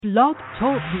Blog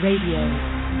Talk Radio.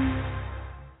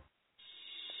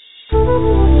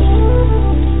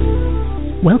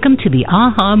 Welcome to the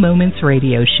Aha Moments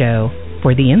Radio Show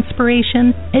for the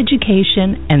inspiration,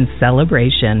 education, and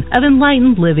celebration of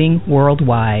enlightened living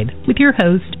worldwide with your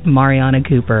host, Mariana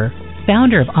Cooper,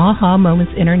 founder of Aha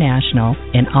Moments International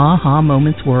and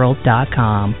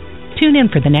AhaMomentsWorld.com. Tune in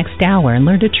for the next hour and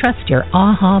learn to trust your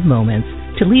aha moments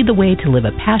to lead the way to live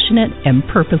a passionate and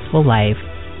purposeful life.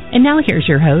 And now here's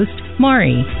your host,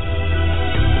 Mari.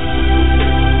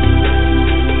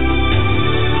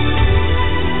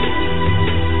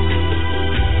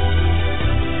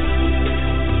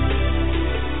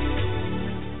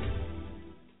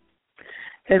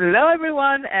 Hello,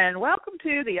 everyone, and welcome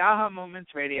to the Aha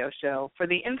Moments Radio Show for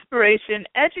the inspiration,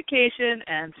 education,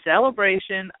 and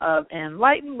celebration of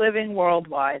enlightened living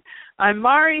worldwide. I'm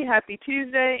Mari. Happy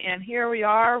Tuesday, and here we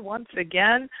are once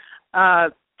again.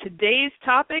 Today's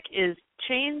topic is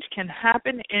change can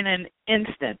happen in an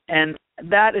instant, and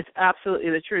that is absolutely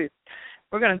the truth.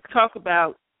 We're going to talk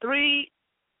about 3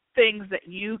 things that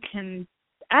you can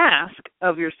ask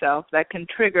of yourself that can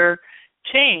trigger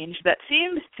change that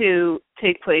seems to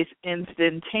take place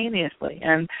instantaneously.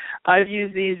 And I've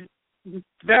used these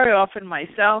very often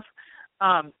myself.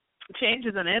 Change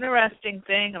is an interesting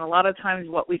thing, and a lot of times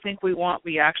what we think we want,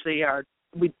 we actually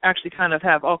kind of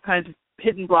have all kinds of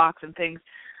hidden blocks and things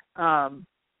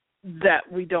that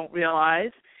we don't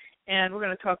realize. And we're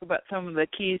going to talk about some of the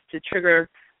keys to trigger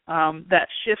that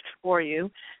shift for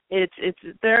you.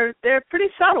 They're pretty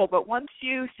subtle, but once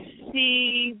you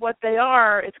see what they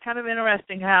are, it's kind of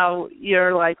interesting how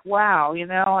you're like, wow,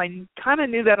 I kind of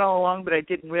knew that all along, but I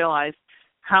didn't realize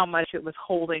how much it was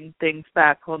holding things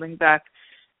back,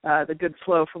 the good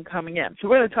flow from coming in. So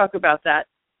we're going to talk about that.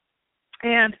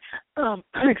 And,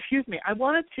 excuse me, I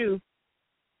wanted to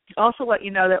also let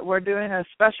you know that we're doing a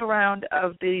special round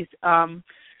of these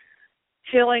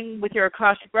Healing with Your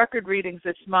Akashic Record readings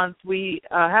this month. We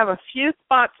have a few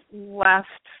spots left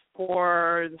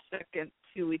for the second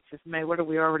 2 weeks of May. What are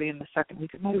we already in the second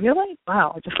week of May? Really?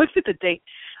 Wow, I just looked at the date.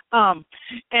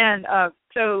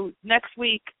 So next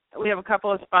week we have a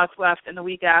couple of spots left, and the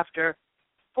week after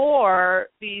for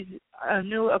these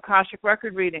new Akashic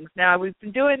Record readings. Now, we've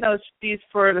been doing these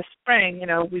for the spring.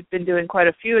 We've been doing quite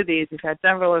a few of these. We've had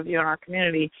several of you in our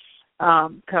community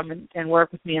come and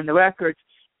work with me in the records.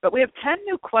 But we have 10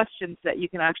 new questions that you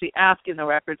can actually ask in the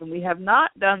records, and we have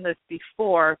not done this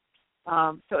before.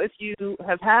 So if you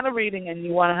have had a reading and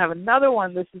you want to have another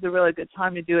one, this is a really good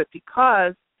time to do it,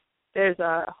 because there's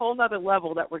a whole other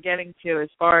level that we're getting to as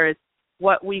far as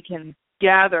what we can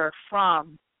gather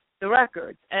from the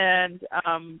records. And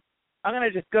I'm going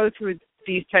to just go through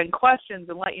these 10 questions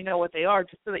and let you know what they are,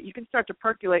 just so that you can start to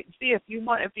percolate and see if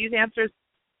these answers,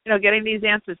 getting these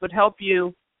answers would help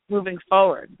you moving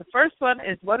forward. The first one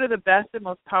is, what are the best and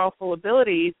most powerful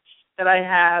abilities that I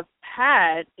have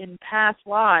had in past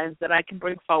lives that I can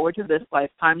bring forward to this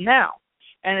lifetime now?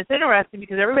 And it's interesting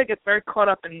because everybody gets very caught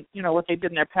up in, what they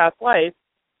did in their past life,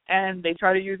 and they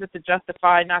try to use it to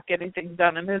justify not getting things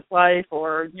done in this life,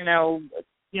 or,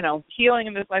 healing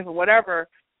in this life, or whatever.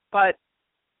 But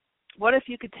what if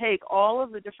you could take all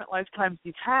of the different lifetimes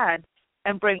you've had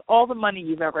and bring all the money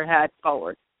you've ever had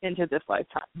forward into this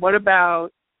lifetime? What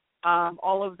about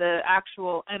all of the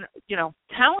actual,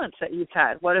 talents that you've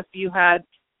had? What if you had,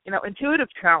 intuitive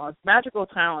talents, magical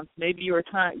talents? Maybe you were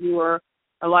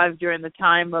alive during the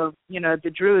time of,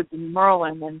 the Druids and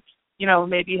Merlin, and,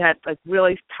 maybe you had like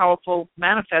really powerful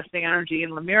manifesting energy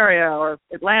in Lemuria or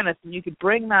Atlantis, and you could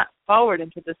bring that forward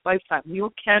into this lifetime.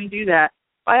 You can do that.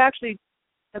 I actually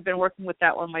have been working with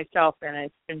that one myself, and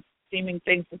it's been seeming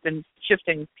things have been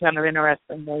shifting kind of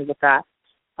interestingly with that.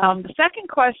 The second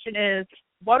question is,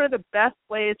 what are the best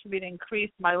ways for me to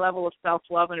increase my level of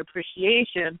self-love and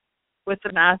appreciation with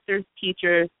the masters,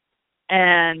 teachers,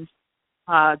 and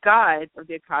guides of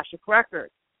the Akashic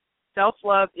Records?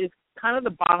 Self-love is kind of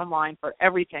the bottom line for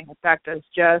everything. In fact, I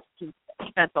just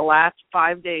spent the last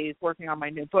 5 days working on my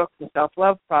new book, The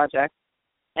Self-Love Project,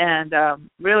 and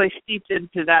really steeped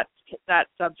into that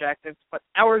subject. I've put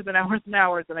hours and hours and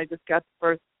hours, and I just got the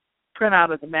first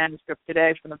printout of the manuscript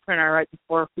today from the printer right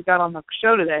before we got on the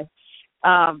show today.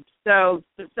 So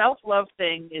the self-love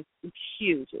thing is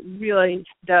huge. It really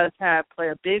does play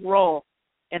a big role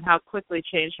in how quickly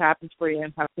change happens for you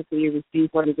and how quickly you receive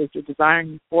what it is you're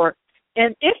desiring for.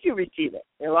 And if you receive it,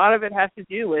 a lot of it has to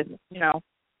do with,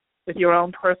 with your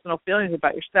own personal feelings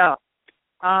about yourself.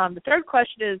 The third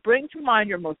question is, bring to mind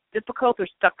your most difficult or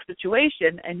stuck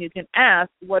situation, and you can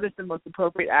ask, what is the most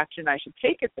appropriate action I should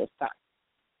take at this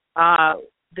time?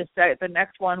 The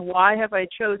next one, why have I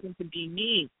chosen to be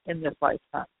me in this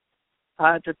lifetime?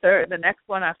 The next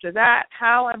one after that,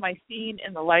 how am I seen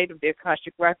in the light of the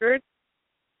Akashic Record?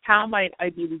 How might I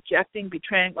be rejecting,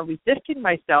 betraying, or resisting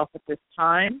myself at this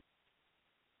time?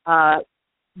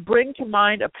 Bring to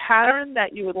mind a pattern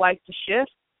that you would like to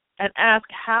shift and ask,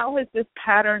 how has this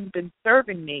pattern been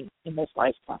serving me in this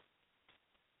lifetime?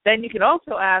 Then you can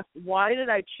also ask, why did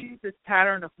I choose this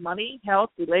pattern of money, health,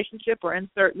 relationship, or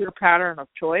insert your pattern of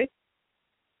choice?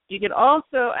 You can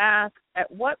also ask,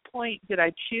 at what point did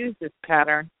I choose this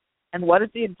pattern, and what is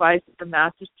the advice of the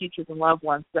masters, teachers, and loved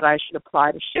ones that I should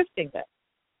apply to shifting this?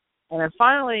 And then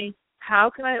finally, how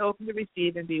can I open to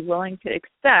receive and be willing to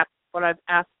accept what I've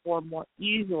asked for more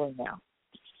easily now?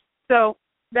 So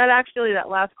that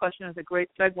last question is a great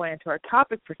segue into our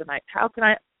topic for tonight. How can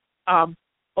I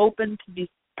open to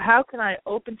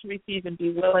receive and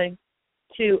be willing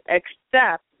to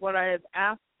accept what I have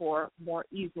asked for more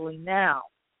easily now?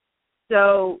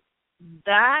 So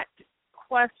that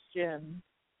question,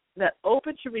 that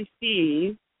open to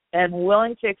receive and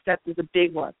willing to accept, is a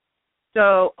big one.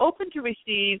 So open to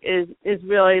receive is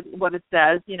really what it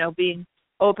says, being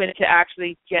open to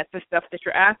actually get the stuff that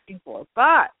you're asking for.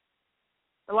 But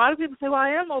a lot of people say, well, I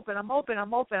am open, I'm open.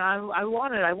 I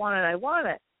want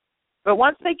it. But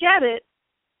once they get it,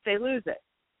 they lose it.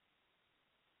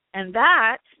 And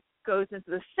that goes into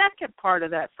the second part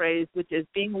of that phrase, which is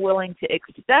being willing to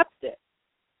accept it.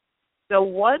 So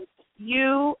once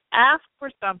you ask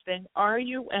for something,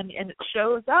 and it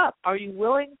shows up, are you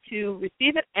willing to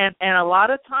receive it? And a lot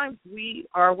of times we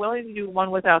are willing to do one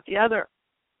without the other.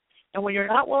 And when you're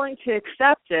not willing to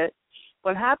accept it,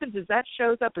 what happens is that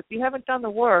shows up. If you haven't done the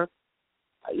work,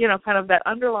 kind of that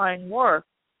underlying work,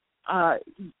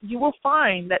 you will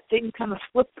find that things kind of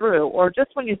slip through, or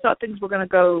just when you thought things were going to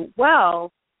go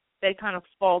well, they kind of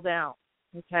fall down,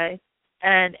 okay?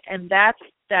 And that's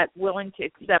that willing to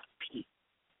accept piece.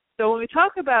 So when we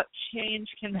talk about change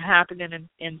can happen in an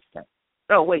instant.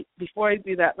 Oh, wait, before I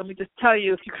do that, let me just tell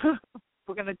you,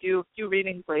 we're going to do a few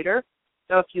readings later.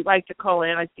 So if you'd like to call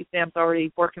in, I see Sam's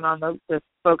already working on the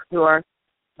folks who are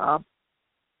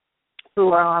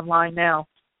online now.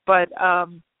 But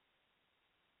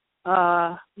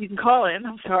you can call in.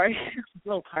 I'm sorry. I'm a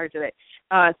little tired today.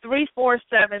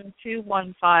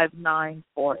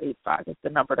 347-215-9485 is the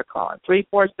number to call in.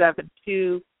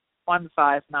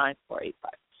 347-215-9485.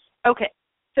 Okay,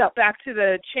 so back to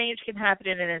the change can happen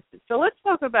in an instant. So let's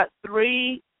talk about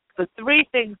the three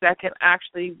things that can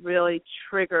actually really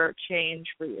trigger change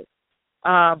for you.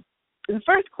 The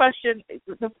first question,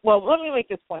 let me make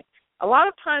this point. A lot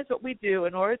of times what we do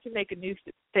in order to make a new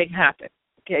thing happen,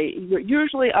 okay, you're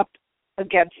usually up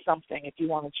against something if you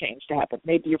want a change to happen.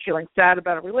 Maybe you're feeling sad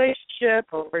about a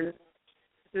relationship or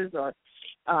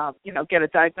get a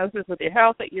diagnosis with your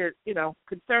health that you're,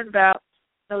 concerned about,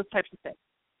 those types of things.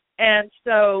 And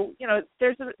so,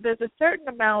 there's a certain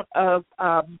amount of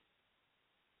a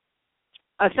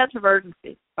sense of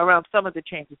urgency around some of the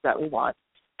changes that we want.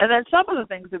 And then some of the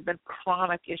things have been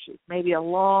chronic issues, maybe a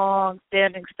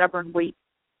long-standing, stubborn weight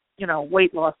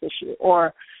loss issue,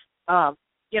 or,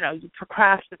 you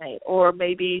procrastinate, or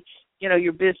maybe,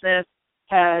 your business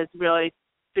has really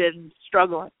been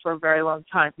struggling for a very long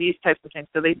time, these types of things.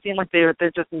 So they seem like they're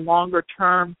just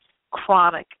longer-term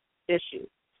chronic issues.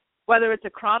 Whether it's a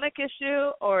chronic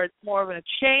issue or it's more of a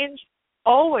change,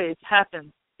 always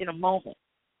happens in a moment.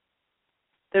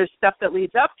 There's stuff that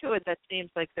leads up to it that seems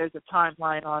like there's a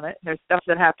timeline on it. There's stuff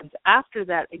that happens after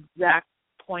that exact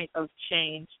point of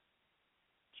change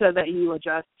so that you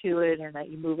adjust to it and that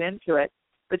you move into it.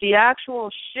 But the actual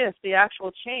shift, the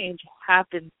actual change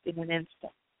happens in an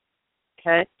instant,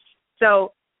 okay?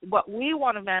 So what we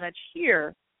want to manage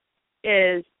here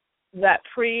is that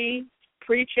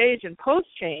pre-change and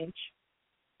post-change.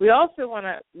 We also want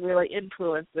to really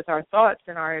influence with our thoughts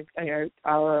and our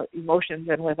emotions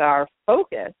and with our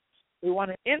focus. We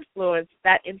want to influence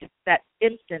that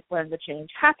instant when the change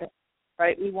happens,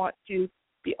 right? We want to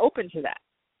be open to that.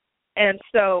 And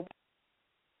so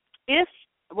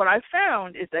what I've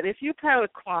found is that if you have a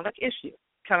chronic issue,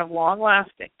 kind of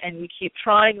long-lasting, and you keep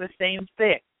trying the same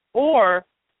thing, or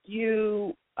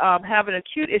you have an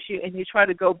acute issue and you try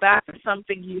to go back to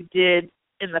something you did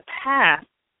in the past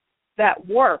that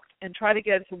worked and try to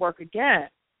get it to work again,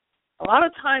 a lot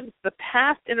of times the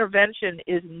past intervention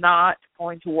is not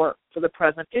going to work for the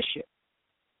present issue.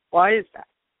 Why is that?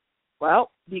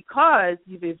 Well, because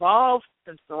you've evolved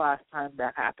since the last time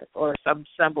that happened, or some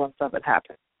semblance of it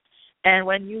happened. And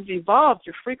when you've evolved,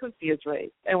 your frequency is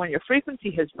raised. And when your frequency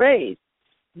has raised,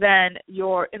 then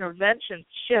your interventions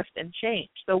shift and change.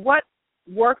 So what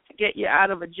worked to get you out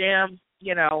of a jam,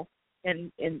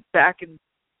 back in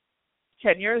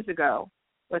 10 years ago,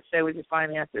 let's say with your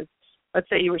finances, let's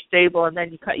say you were stable and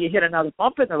then you hit another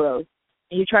bump in the road,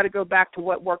 and you try to go back to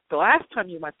what worked the last time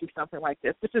you went through something like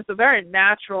this, which is a very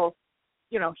natural,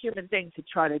 human thing to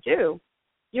try to do,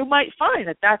 you might find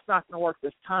that that's not going to work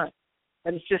this time.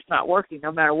 That it's just not working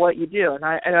no matter what you do. And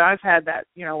I've had that,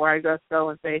 where I go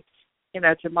and say,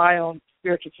 to my own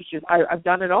spiritual teachers, I've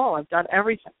done it all. I've done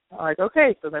everything. I'm like,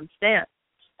 okay, so then stand.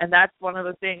 And that's one of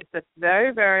the things that's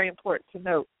very, very important to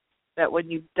note, that when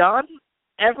you've done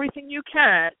everything you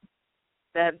can,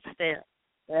 then stand.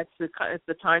 It's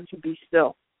the time to be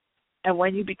still. And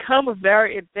when you become a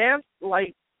very advanced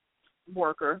light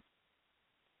worker,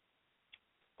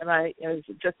 and I was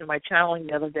just in my channeling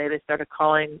the other day, they started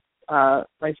calling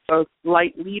my folks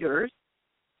light leaders,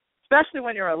 especially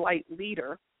when you're a light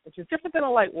leader, which is different than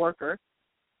a light worker.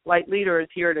 Light leader is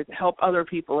here to help other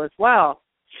people as well.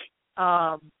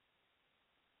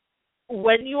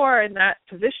 When you are in that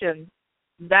position,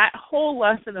 that whole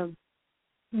lesson of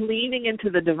leaning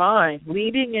into the divine,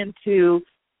 leaning into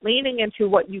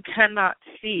what you cannot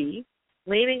see,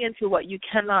 leaning into what you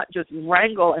cannot just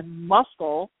wrangle and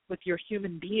muscle with your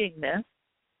human beingness,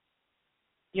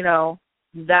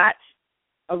 that's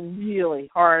a really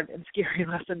hard and scary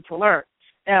lesson to learn.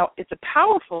 Now, it's a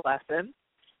powerful lesson,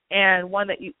 and one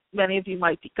that many of you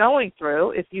might be going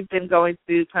through if you've been going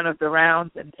through kind of the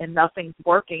rounds and nothing's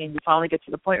working, and you finally get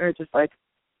to the point where it's just like,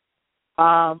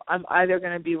 I'm either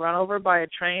going to be run over by a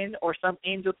train or some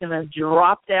angel's going to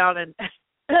drop down and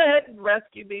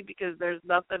rescue me because there's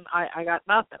nothing. I got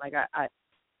nothing.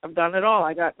 I've done it all.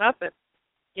 I got nothing.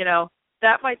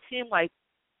 That might seem like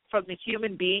from the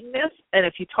human beingness, and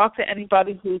if you talk to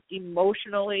anybody who's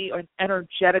emotionally or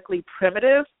energetically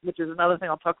primitive, which is another thing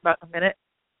I'll talk about in a minute,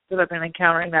 because I've been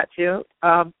encountering that too.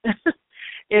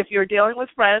 If you're dealing with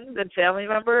friends and family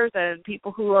members and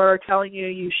people who are telling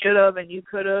you should have and you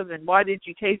could have and why did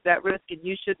you take that risk and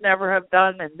you should never have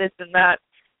done and this and that,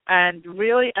 and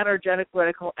really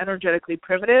energetically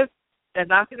primitive, they're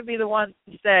not going to be the ones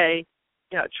to say,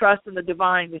 trust in the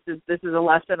divine. This is a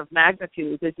lesson of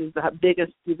magnitude. This is the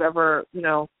biggest you've ever,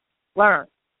 learned.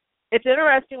 It's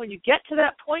interesting when you get to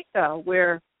that point, though,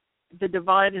 where the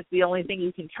divine is the only thing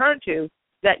you can turn to,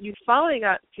 that you finally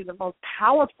got to the most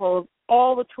powerful of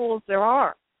all the tools there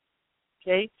are.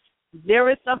 Okay?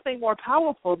 There is nothing more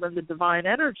powerful than the divine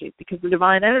energy, because the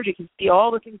divine energy can see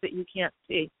all the things that you can't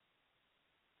see.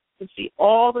 It can see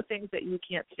all the things that you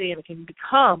can't see, and it can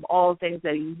become all the things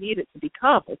that you need it to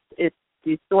become. It's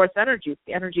the source energy. It's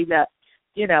the energy that,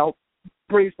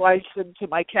 breathes life into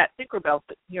my cat Tinkerbell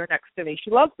sitting here next to me. She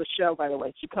loves the show, by the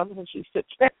way. She comes and she sits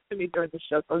next to me during the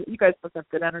show, so you guys must have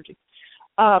good energy.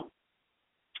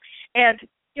 And,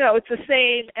 it's the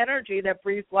same energy that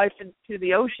breathes life into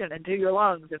the ocean and to your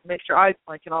lungs and makes your eyes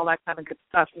blink and all that kind of good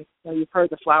stuff. You've heard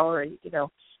the flowery,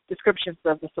 descriptions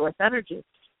of the source energy.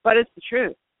 But it's the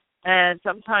truth. And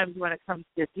sometimes when it comes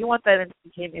to, if you want that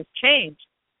instantaneous change,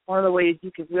 one of the ways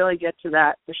you can really get to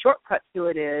that, the shortcut to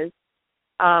it is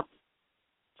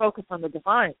focus on the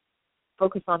divine.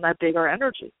 Focus on that bigger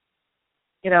energy.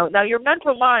 Now your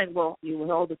mental mind will with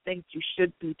all the things you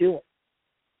should be doing.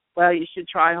 Well, you should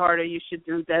try harder, you should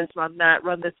do this, run that,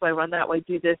 run this way, run that way,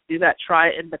 do this, do that, try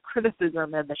it, and the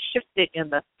criticism and the shifting and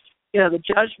the, the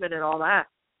judgment and all that.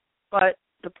 But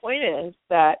the point is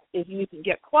that if you can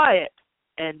get quiet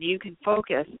and you can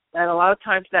focus, that a lot of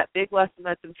times that big lesson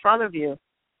that's in front of you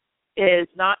is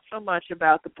not so much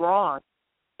about the brawn,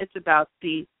 it's about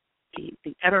the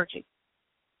energy,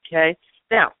 okay?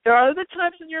 Now, there are other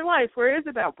times in your life where it is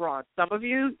about brawn. Some of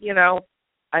you,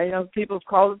 I know people have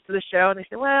called into the show and they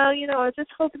say, well, I was just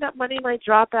hoping that money might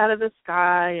drop out of the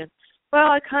sky, and, well,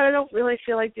 I kind of don't really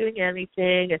feel like doing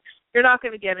anything, and you're not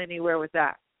going to get anywhere with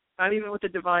that, not even with the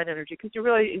divine energy, because you're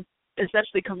really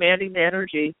essentially commanding the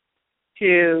energy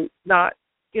to not,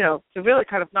 to really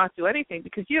kind of not do anything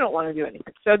because you don't want to do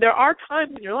anything. So there are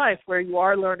times in your life where you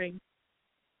are learning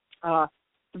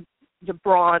the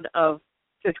brawn of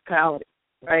physicality,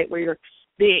 right, where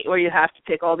you have to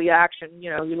take all the action.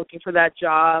 You're looking for that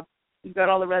job. You've got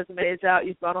all the resumes out.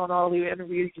 You've gone on all the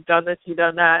interviews. You've done this. You've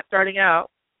done that. Starting out,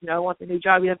 I want the new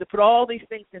job. You have to put all these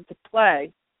things into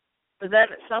play. But then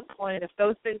at some point, if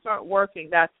those things aren't working,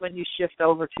 that's when you shift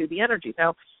over to the energy.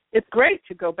 Now, it's great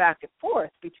to go back and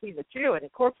forth between the two and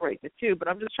incorporate the two, but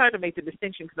I'm just trying to make the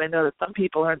distinction because I know that some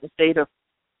people are in the state of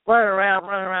running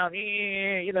around,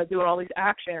 doing all these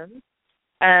actions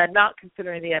and not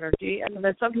considering the energy. And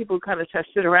then some people kind of just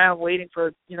sit around waiting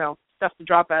for, stuff to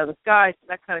drop out of the sky, so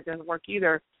that kind of doesn't work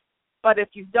either. But if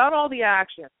you've done all the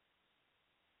action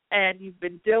and you've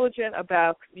been diligent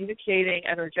about communicating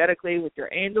energetically with your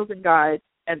angels and guides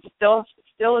and still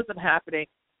isn't happening,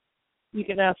 you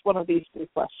can ask one of these three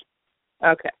questions.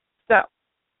 Okay, So,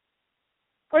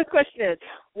 first question is,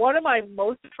 what am I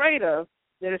most afraid of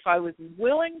that if I was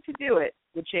willing to do it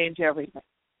would change everything?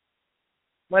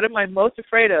 What am I most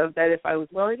afraid of that if I was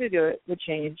willing to do it would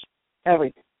change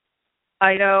everything?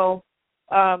 I know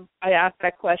I asked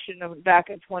that question back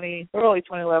in early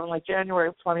 2011, like January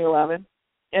of 2011,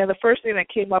 and the first thing that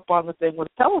came up on the thing was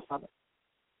telesummit.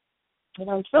 And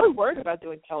I was really worried about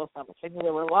doing telesummits. I knew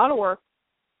they were a lot of work.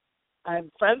 I have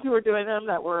friends who were doing them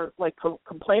that were like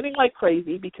complaining like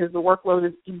crazy because the workload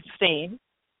is insane,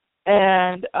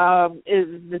 and is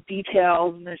the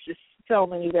details, and there's just so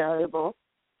many variables.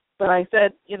 But I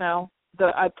said,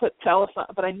 I put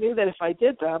telesummit, but I knew that if I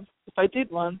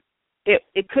did one,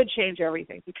 it could change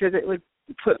everything because it would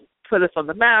put us on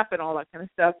the map and all that kind of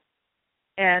stuff.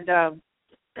 And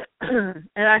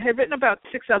and I had written about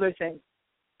 6 other things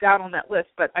down on that list,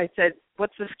 but I said,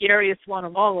 what's the scariest one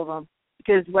of all of them?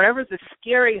 Because whatever's the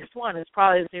scariest one is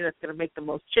probably the thing that's going to make the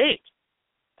most change.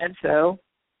 And so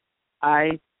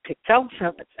I picked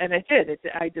telesummits, and it did.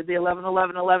 I did the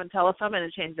 11-11-11 telesummit, and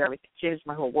it changed everything. It changed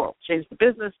my whole world. It changed the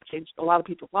business. It changed a lot of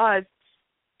people's lives.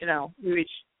 We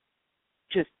reached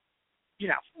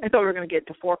I thought we were going to get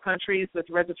to 4 countries with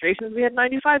registrations. We had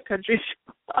 95 countries,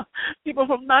 people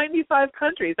from 95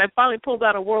 countries. I finally pulled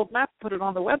out a world map, put it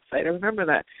on the website. I remember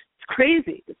that. It's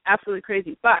crazy. It's absolutely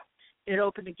crazy. But it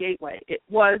opened a gateway. It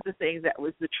was the thing that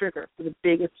was the trigger for the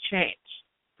biggest change,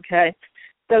 okay?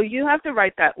 So you have to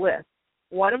write that list.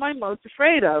 What am I most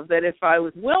afraid of that if I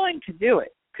was willing to do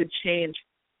it could change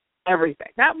everything?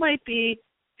 That might be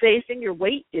facing your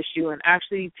weight issue and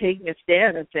actually taking a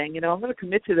stand and saying, I'm going to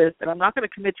commit to this, but I'm not going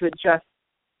to commit to it just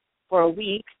for a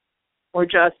week or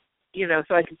just,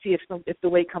 so I can see if the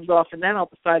weight comes off, and then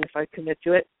I'll decide if I commit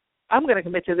to it. I'm going to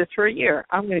commit to this for a year.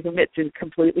 I'm going to commit to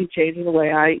completely changing the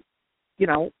way I,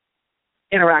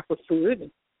 interact with food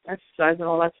and exercise and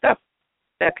all that stuff.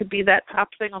 That could be that top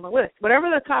thing on the list. Whatever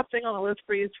the top thing on the list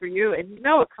for you is for you, and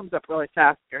it comes up really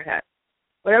fast in your head.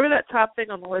 Whatever that top thing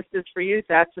on the list is for you,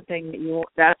 that's the thing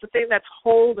that's the thing that's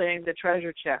holding the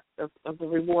treasure chest of the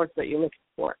rewards that you're looking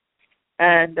for.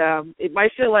 And it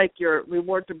might feel like your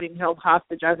rewards are being held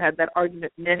hostage. I've had that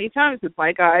argument many times with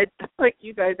my guides. Like,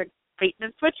 you guys are baiting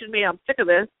and switching me. I'm sick of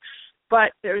this.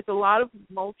 But there's a lot of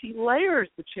multi-layers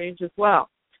to change as well.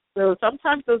 So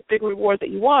sometimes those big rewards that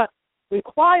you want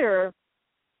require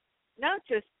not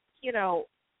just, you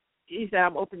say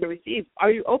I'm open to receive.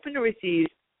 Are you open to receive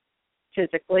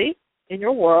physically in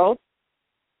your world?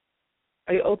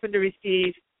 Are you open to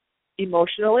receive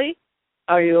emotionally?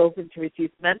 Are you open to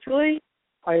receive mentally?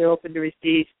 Are you open to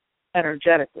receive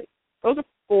energetically? Those are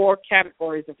 4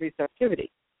 categories of receptivity.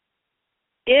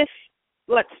 If,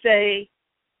 let's say,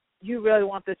 you really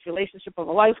want this relationship of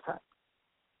a lifetime,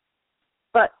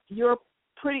 but you're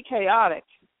pretty chaotic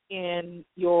in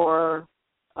your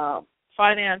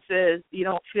finances, you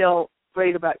don't feel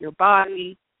great about your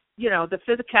body, the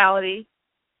physicality,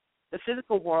 the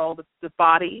physical world, the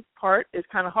body part is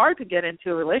kind of hard to get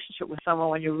into a relationship with someone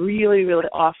when you're really, really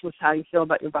off with how you feel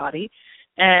about your body.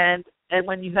 And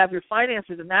when you have your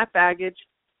finances and that baggage,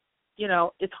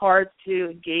 it's hard to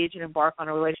engage and embark on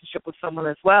a relationship with someone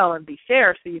as well and be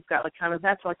fair. So you've got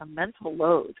that's like a mental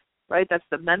load, right? That's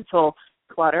the mental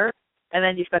clutter. And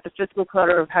then you've got the physical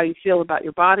clutter of how you feel about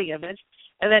your body image.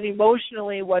 And then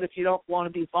emotionally, what if you don't want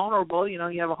to be vulnerable? You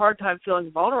have a hard time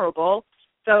feeling vulnerable.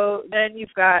 So then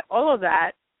you've got all of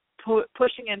that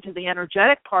pushing into the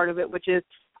energetic part of it, which is,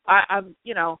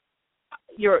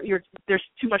 there's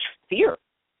too much fear.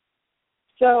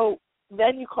 So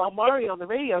then you call Mari on the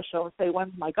radio show and say,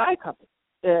 when's my guy coming?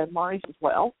 And Mari says,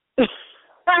 well,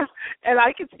 and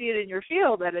I can see it in your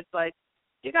field that it's like,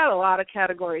 you got a lot of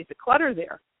categories of clutter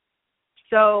there.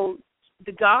 So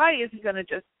the guy isn't going to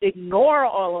just ignore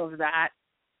all of that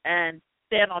and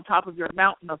stand on top of your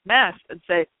mountain of mess and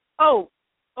say, oh,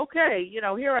 okay,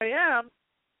 here I am.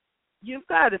 You've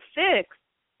got to fix.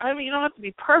 I mean, you don't have to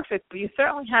be perfect, but you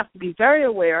certainly have to be very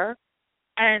aware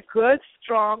and good,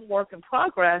 strong work in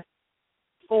progress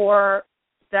for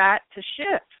that to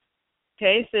shift.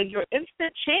 Okay, so your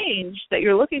instant change that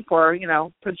you're looking for,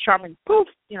 for the charming poof,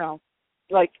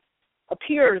 like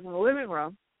appears in the living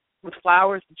room with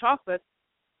flowers and chocolate,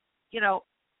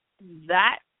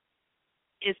 that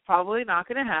is probably not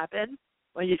going to happen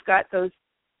when you've got those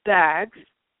bags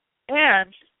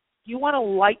and you want to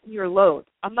lighten your load.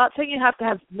 I'm not saying you have to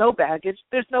have no baggage.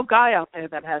 There's no guy out there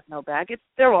that has no baggage.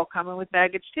 They're all coming with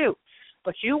baggage too.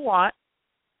 But you want,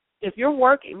 if you're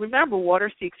working, remember,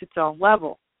 water seeks its own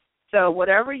level. So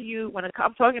whatever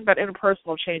I'm talking about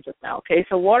interpersonal changes now, okay?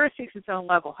 So water seeks its own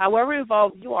level. However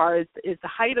evolved you are is the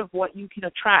height of what you can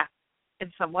attract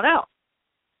in someone else.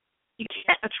 You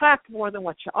can't attract more than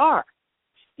what you are.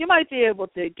 You might be able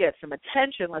to get some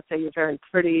attention. Let's say you're very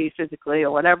pretty physically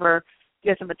or whatever,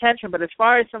 get some attention. But as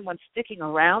far as someone sticking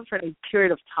around for any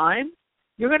period of time,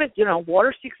 you're going to,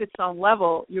 water seeks its own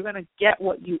level. You're going to get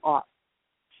what you are.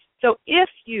 So if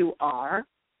you are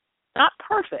not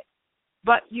perfect,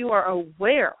 but you are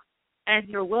aware and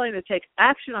you're willing to take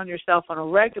action on yourself on a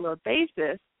regular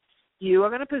basis, you are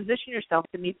going to position yourself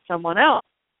to meet someone else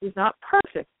who's not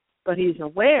perfect, but he's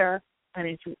aware and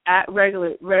he's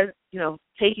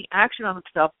taking action on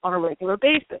himself on a regular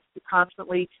basis.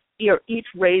 You're each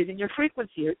raising your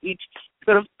frequency. You're each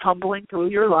sort of tumbling through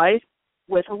your life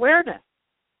with awareness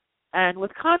and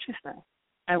with consciousness.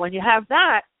 And when you have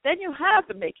that, then you have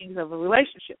the makings of a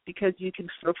relationship because you can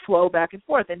sort of flow back and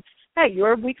forth. And, hey,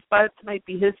 your weak spots might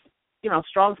be his,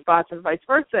 strong spots and vice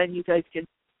versa, and you guys can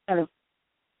kind of,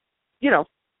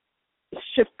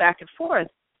 shift back and forth.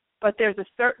 But there's a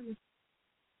certain,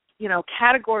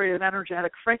 category of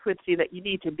energetic frequency that you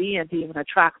need to be in to even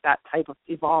attract that type of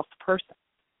evolved person.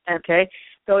 Okay?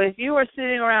 So if you are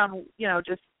sitting around,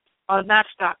 just on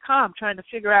Match.com trying to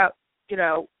figure out,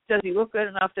 does he look good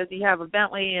enough? Does he have a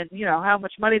Bentley? And, how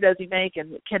much money does he make?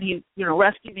 And can he,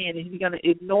 rescue me? And is he going to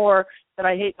ignore that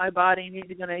I hate my body? And is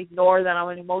he going to ignore that I'm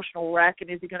an emotional wreck? And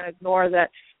is he going to ignore that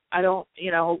I don't,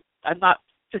 I'm not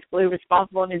fiscally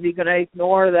responsible? And is he going to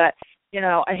ignore that,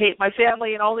 I hate my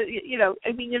family and all that?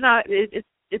 You're not,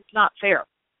 it's not fair.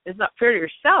 It's not fair to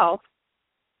yourself,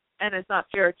 and it's not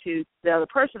fair to the other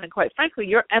person. And quite frankly,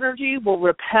 your energy will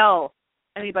repel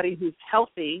anybody who's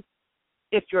healthy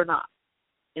if you're not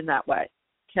in that way.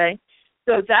 Okay?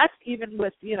 So that's even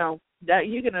with, that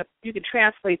you can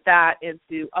translate that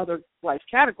into other life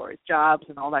categories, jobs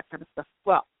and all that kind of stuff as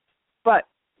well. But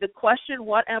the question,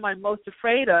 what am I most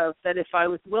afraid of, that if I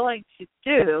was willing to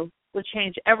do would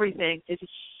change everything, is a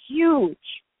huge,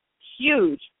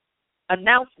 huge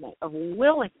announcement of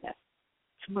willingness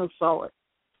to move forward.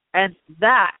 And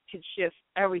that can shift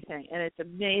everything. And it's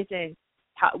amazing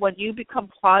how, when you become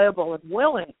pliable and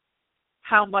willing,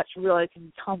 how much really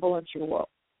can tumble into your world.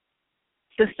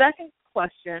 The second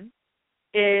question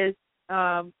is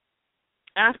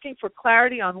asking for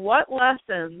clarity on what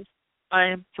lessons I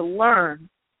am to learn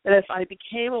that if I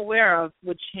became aware of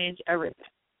would change everything.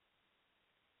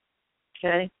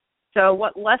 Okay? So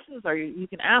what lessons are you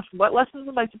can ask, what lessons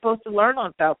am I supposed to learn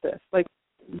about this? Like,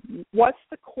 what's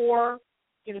the core,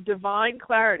 divine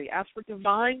clarity? Ask for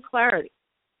divine clarity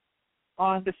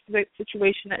on the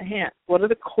situation at hand. What are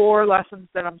the core lessons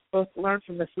that I'm supposed to learn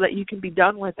from this so that you can be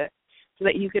done with it, so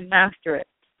that you can master it?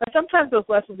 But sometimes those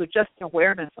lessons are just an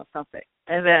awareness of something,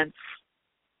 and then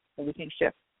everything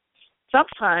shifts.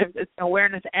 Sometimes it's an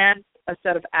awareness and a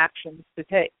set of actions to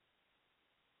take.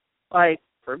 Like,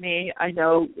 for me, I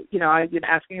know, I've been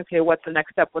asking, okay, what's the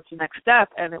next step? What's the next step?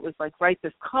 And it was like, write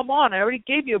this. Come on, I already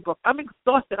gave you a book. I'm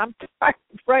exhausted. I'm tired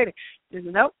of writing. He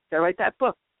said, nope, gotta write that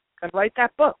book. Gotta write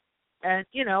that book. And,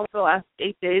 for the last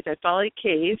 8 days, I finally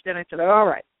caved, and I said, all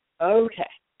right, okay.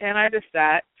 And I just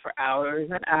sat for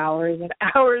hours and hours and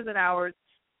hours and hours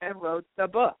and wrote the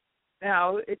book.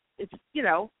 Now, it's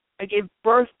I gave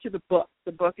birth to the book.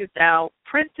 The book is now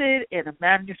printed in a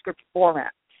manuscript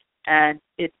format, and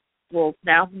it will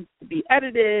now need to be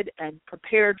edited and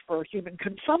prepared for human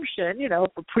consumption,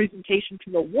 for presentation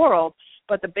to the world.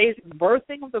 But the basic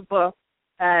birthing of the book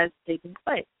has taken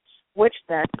place, which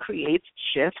then creates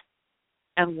shifts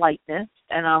and lightness.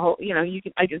 And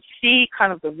I can see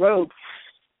kind of the road.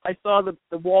 I saw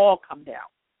the wall come down,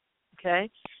 okay,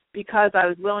 because I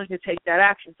was willing to take that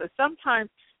action. So sometimes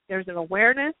there's an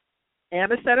awareness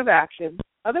and a set of actions.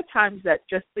 Other times that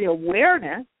just the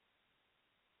awareness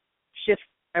shifts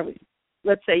everything.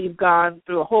 Let's say you've gone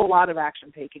through a whole lot of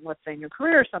action taking, let's say in your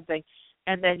career or something,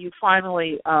 and then you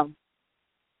finally,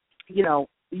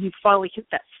 you finally hit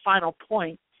that final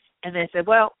point, and they said,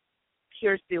 well,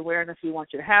 here's the awareness we want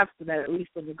you to have so that at least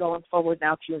when you're going forward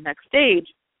now to your next stage,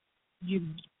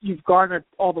 you've garnered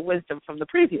all the wisdom from the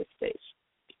previous stage,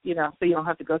 so you don't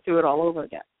have to go through it all over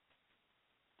again.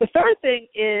 The third thing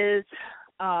is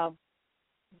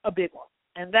a big one,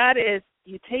 and that is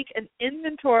you take an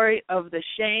inventory of the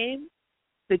shame,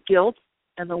 the guilt,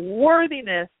 and the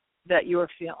worthiness that you are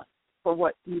feeling for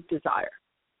what you desire.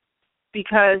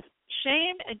 Because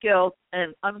shame and guilt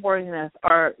and unworthiness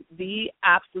are the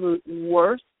absolute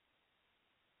worst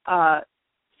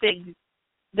things.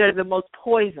 They're the most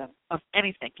poison of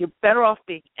anything. You're better off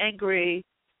being angry,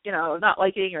 not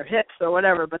liking your hips or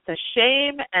whatever, but the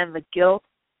shame and the guilt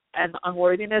and the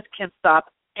unworthiness can stop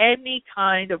any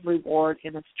kind of reward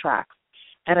in its tracks,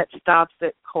 and it stops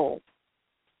it cold.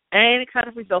 Any kind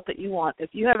of result that you want. If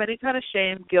you have any kind of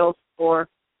shame, guilt, or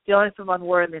feelings of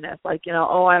unworthiness, like,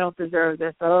 oh, I don't deserve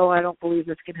this, oh, I don't believe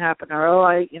this can happen, or, oh,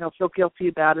 I, feel guilty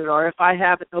about it, or if I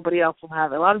have it, nobody else will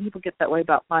have it. A lot of people get that way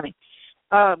about money.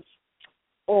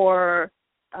 Or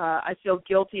I feel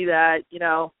guilty that,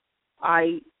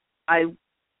 I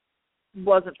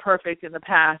wasn't perfect in the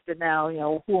past, and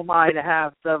now, who am I to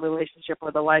have the relationship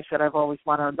or the life that I've always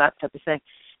wanted, that type of thing.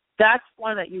 That's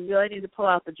one that you really need to pull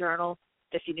out the journal.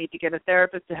 If you need to get a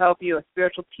therapist to help you, a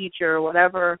spiritual teacher, or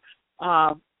whatever,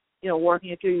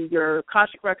 working through your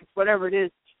Akashic records, whatever it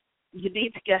is, you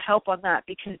need to get help on that,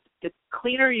 because the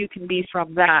cleaner you can be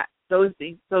from that, those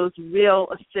real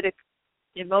acidic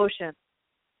emotions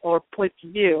or points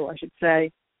of view, I should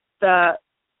say, the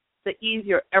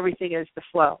easier everything is to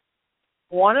flow.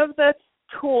 One of the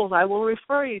tools I will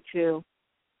refer you to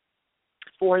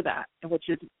for that, which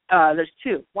is there's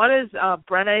two. One is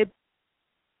Brené,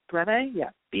 yeah,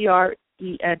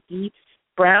 B-R-E-N-E,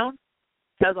 Brown,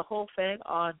 has a whole thing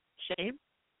on shame,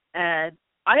 and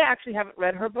I actually haven't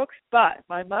read her books, but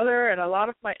my mother and a lot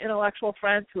of my intellectual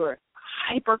friends who are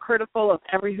hypercritical of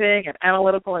everything and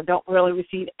analytical and don't really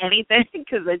receive anything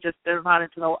because they're not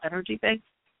into the whole energy thing,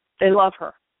 they love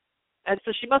her. And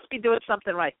so she must be doing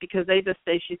something right, because they just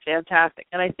say she's fantastic.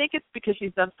 And I think it's because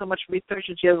she's done so much research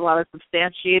and she has a lot of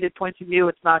substantiated points of view.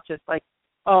 It's not just like,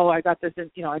 oh, I got this, and,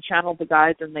 I channeled the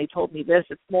guides and they told me this.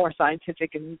 It's more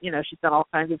scientific, and, she's done all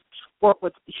kinds of work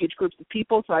with huge groups of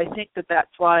people. So I think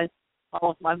that's why all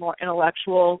of my more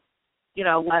intellectual,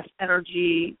 less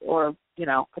energy, or,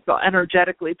 I feel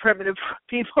energetically primitive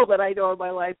people that I know in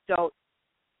my life don't,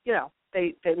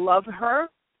 they love her.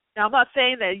 Now, I'm not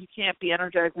saying that you can't be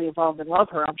energetically involved and love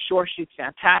her. I'm sure she's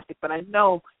fantastic, but I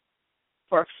know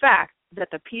for a fact that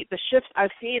the shifts I've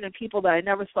seen in people that I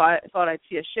never thought I'd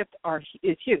see a shift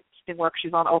is huge. She works.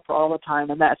 She's on Oprah all the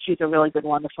time, and she's a really good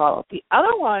one to follow. The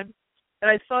other one that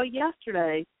I saw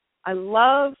yesterday, I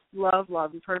love, love,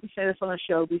 love. You've heard me say this on the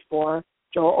show before,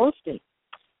 Joel Osteen.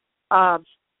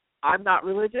 I'm not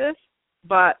religious,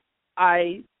 but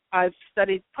I've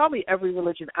studied probably every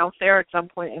religion out there at some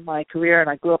point in my career, and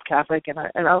I grew up Catholic, and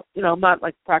I'm not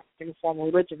like practicing a formal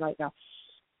religion right now.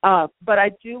 But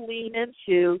I do lean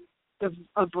into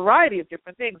a variety of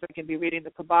different things. I can be reading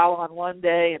the Kabbalah on one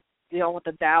day and dealing with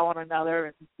the Tao on another,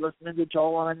 and listening to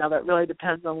Joel on another. It really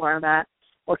depends on where I'm at,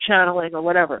 or channeling, or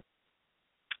whatever.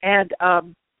 And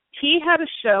he had a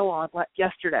show on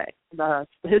yesterday.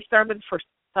 His sermon for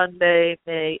Sunday,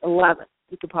 May 11th.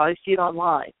 You can probably see it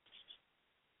online.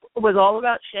 It was all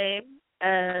about shame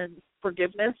and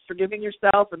forgiveness, forgiving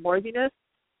yourself, and worthiness.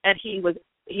 And he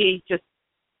just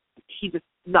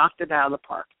knocked it out of the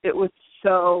park. It was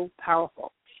so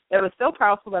powerful. It was so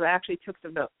powerful that I actually took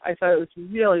some notes. I thought it was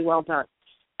really well done.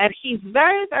 And he's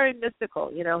very, very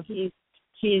mystical.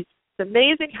 He's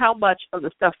amazing how much of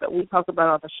the stuff that we talk about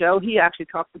on the show, he actually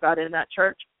talks about in that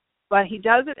church. But he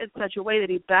does it in such a way that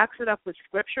he backs it up with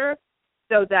scripture,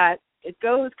 so that it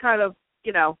goes kind of,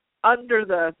 under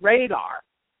the radar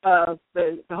of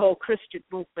the whole Christian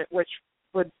movement, which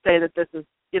would say that this is,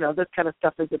 this kind of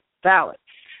stuff isn't valid.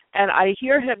 And I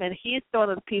hear him, and he's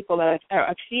one of the people that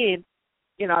I've seen,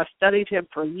 I've studied him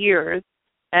for years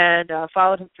and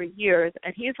followed him for years,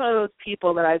 and he's one of those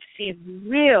people that I've seen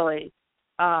really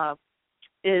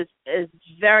is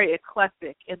very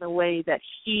eclectic in the way that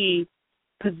he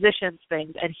positions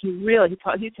things, and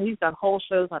he's done whole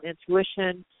shows on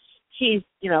intuition. He's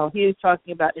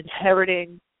talking about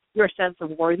inheriting your sense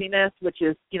of worthiness, which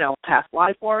is, past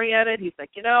life oriented. He's like,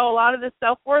 a lot of this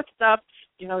self-worth stuff,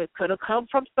 it could have come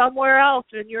from somewhere else,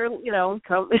 and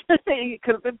it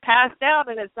could have been passed down,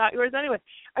 and it's not yours anyway.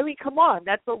 I mean, come on,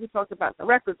 that's what we talk about in the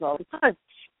records all the time.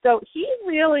 So he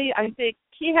really, I think,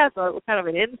 he has a kind of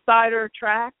an insider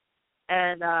track,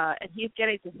 and he's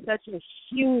getting to such a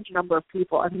huge number of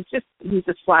people, and he's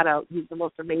just flat out, he's the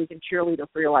most amazing cheerleader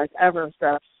for your life ever.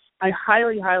 So I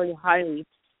highly, highly, highly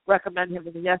recommend him.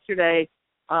 And yesterday,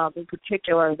 in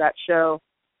particular, that show,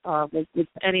 with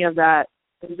any of that,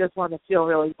 if you just want to feel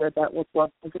really good, that was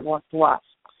a good one to watch.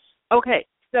 Okay,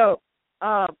 so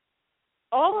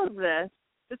all of this,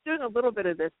 just doing a little bit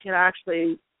of this, can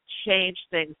actually change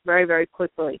things very, very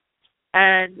quickly.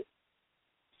 And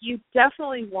you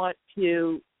definitely want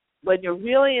to, when you're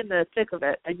really in the thick of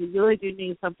it and you really do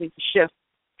need something to shift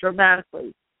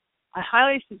dramatically, I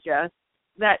highly suggest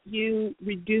that you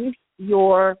reduce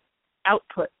your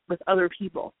output with other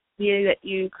people, meaning that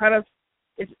you kind of,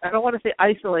 I don't want to say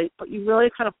isolate, but you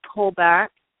really kind of pull back.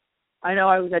 I know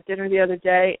I was at dinner the other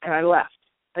day and I left.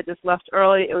 I just left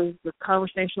early. The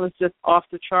conversation was just off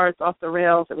the charts, off the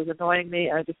rails. It was annoying me,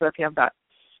 and I just said, okay, I'm done.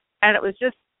 And it was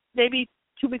just maybe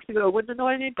 2 weeks ago it wouldn't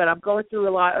annoy me, but I'm going through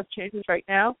a lot of changes right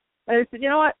now. And I said, you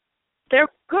know what? they're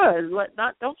good.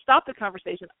 Don't stop the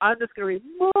conversation. I'm just going to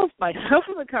remove myself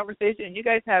from the conversation, and you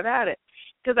guys have at it,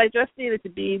 because I just needed to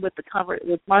be with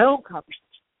my own conversation.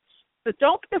 So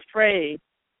don't be afraid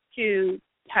to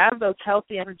have those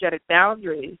healthy, energetic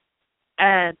boundaries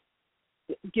and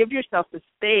give yourself the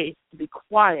space to be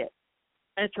quiet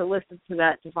and to listen to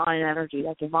that divine energy,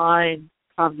 that divine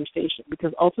conversation,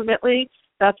 because ultimately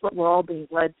that's what we're all being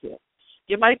led to.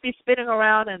 You might be spinning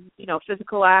around in,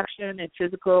 physical action and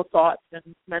physical thoughts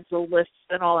and mental lists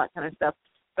and all that kind of stuff,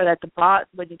 but at the bottom,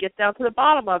 when you get down to the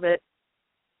bottom of it,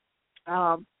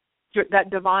 that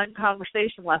divine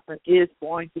conversation lesson is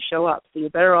going to show up. So you're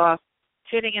better off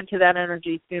tuning into that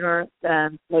energy sooner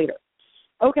than later.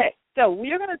 Okay, so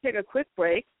we are going to take a quick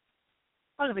break.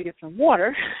 I'm going to get some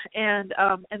water, and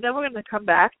then we're going to come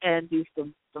back and do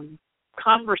some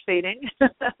conversating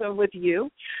with you.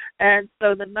 And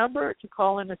so the number to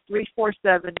call in is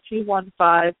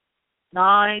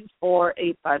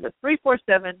 347-215-9485. That's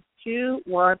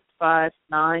 347-215-9485.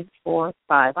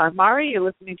 I'm Mari. You're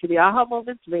listening to the Aha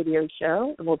Moments radio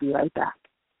show, and we'll be right back.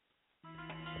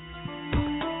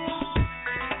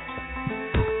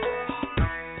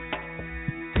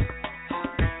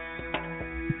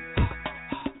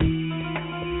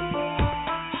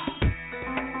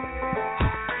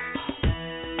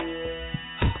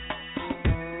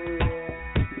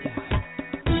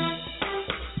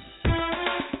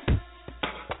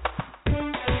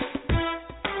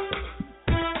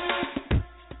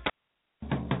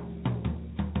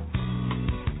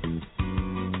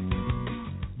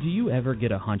 Ever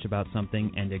get a hunch about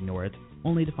something and ignore it,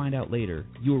 only to find out later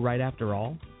you were right after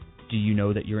all? Do you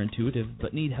know that you're intuitive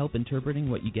but need help interpreting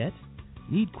what you get?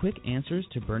 Need quick answers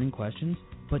to burning questions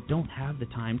but don't have the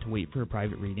time to wait for a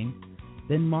private reading?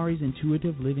 Then Mari's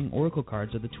Intuitive Living Oracle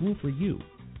cards are the tool for you.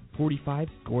 45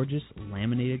 gorgeous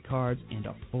laminated cards and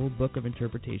a full book of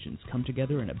interpretations come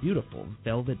together in a beautiful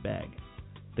velvet bag.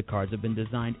 The cards have been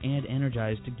designed and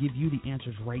energized to give you the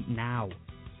answers right now.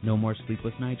 No more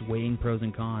sleepless nights weighing pros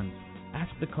and cons. Ask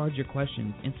the cards your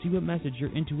questions and see what message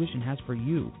your intuition has for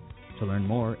you. To learn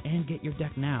more and get your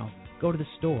deck now, go to the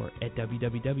store at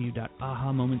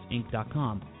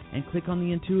www.ahamomentsinc.com and click on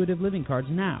the Intuitive Living cards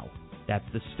now. That's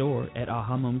the store at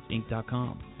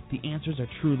ahamomentsinc.com. The answers are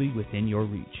truly within your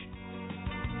reach.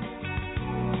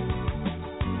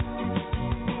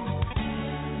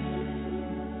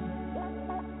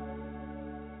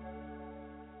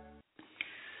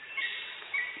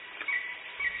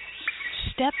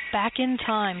 Step back in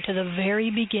time to the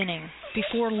very beginning,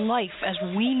 before life as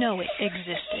we know it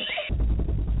existed.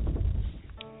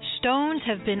 Stones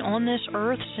have been on this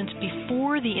earth since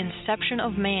before the inception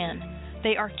of man.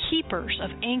 They are keepers of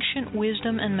ancient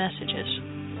wisdom and messages.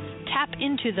 Tap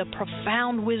into the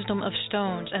profound wisdom of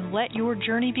stones and let your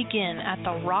journey begin at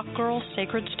the Rock Girl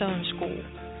Sacred Stone School.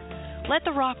 Let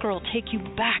the Rock Girl take you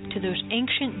back to those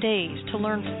ancient days to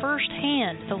learn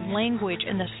firsthand the language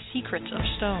and the secrets of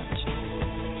stones.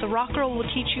 The Rock Girl will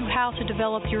teach you how to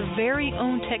develop your very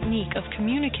own technique of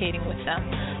communicating with them,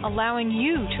 allowing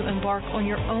you to embark on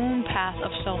your own path of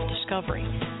self-discovery.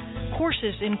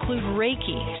 Courses include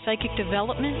Reiki, psychic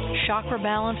development, chakra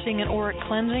balancing and auric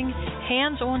cleansing,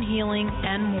 hands-on healing,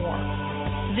 and more.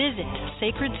 Visit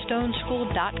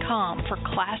sacredstoneschool.com for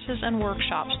classes and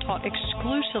workshops taught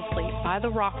exclusively by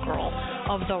the Rock Girl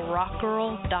of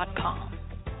therockgirl.com.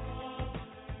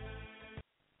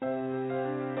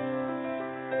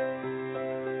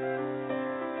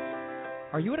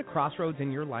 Are you at a crossroads in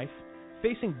your life,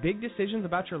 facing big decisions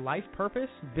about your life purpose,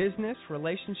 business,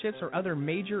 relationships, or other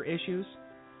major issues?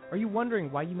 Are you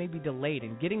wondering why you may be delayed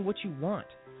in getting what you want?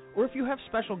 Or if you have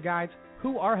special guides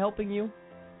who are helping you?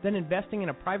 Then investing in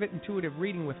a private intuitive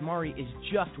reading with Mari is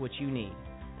just what you need.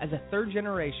 As a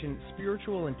third-generation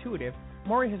spiritual intuitive,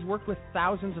 Mari has worked with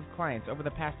thousands of clients over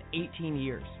the past 18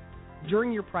 years.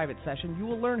 During your private session, you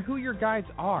will learn who your guides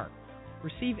are,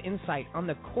 receive insight on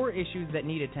the core issues that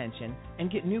need attention,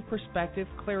 and get new perspective,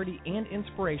 clarity, and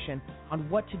inspiration on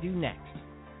what to do next.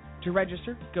 To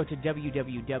register, go to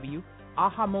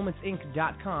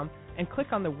www.ahamomentsinc.com and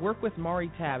click on the Work with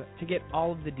Mari tab to get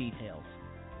all of the details.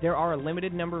 There are a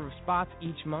limited number of spots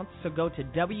each month, so go to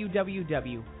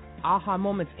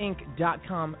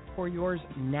www.ahamomentsinc.com for yours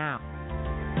now.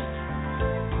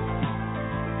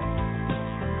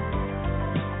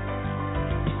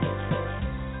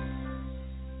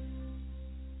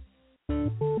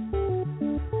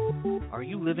 Are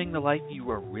you living the life you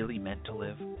are really meant to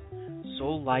live?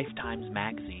 Soul Lifetimes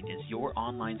magazine is your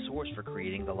online source for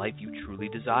creating the life you truly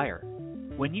desire.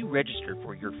 When you register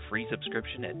for your free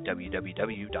subscription at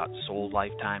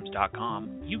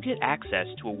www.soullifetimes.com, you get access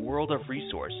to a world of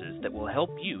resources that will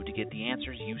help you to get the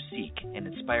answers you seek and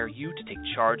inspire you to take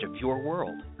charge of your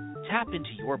world. Tap into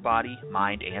your body,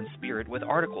 mind, and spirit with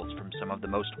articles from some of the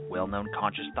most well-known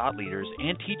conscious thought leaders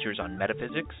and teachers on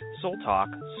metaphysics, soul talk,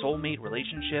 soulmate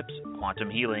relationships,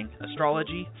 quantum healing,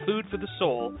 astrology, food for the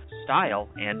soul, style,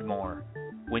 and more.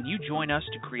 When you join us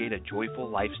to create a joyful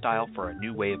lifestyle for a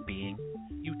new way of being,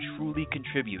 you truly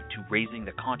contribute to raising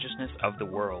the consciousness of the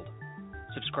world.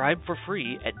 Subscribe for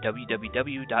free at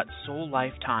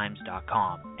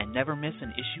www.soullifetimes.com and never miss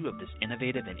an issue of this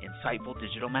innovative and insightful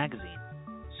digital magazine.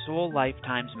 Soul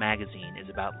Lifetimes magazine is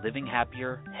about living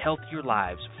happier, healthier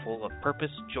lives full of purpose,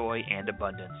 joy, and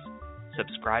abundance.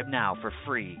 Subscribe now for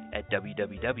free at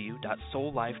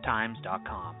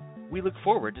www.soullifetimes.com. We look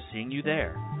forward to seeing you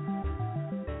there.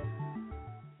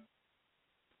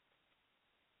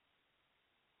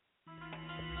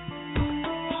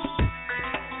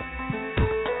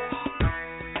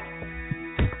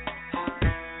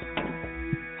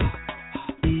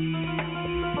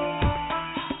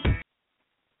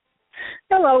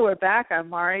 Hello, we're back. I'm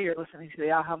Mari. You're listening to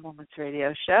the Aha Moments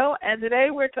radio show, and today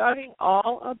we're talking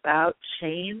all about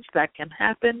change that can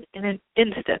happen in an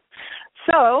instant.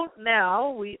 So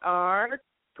now we are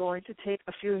going to take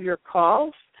a few of your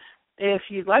calls. If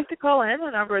you'd like to call in, the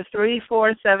number is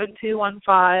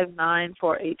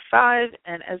 347-215-9485,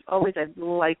 and as always, I'd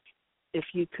like if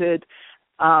you could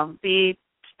be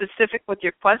specific with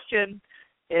your question.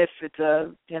 If it's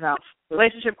a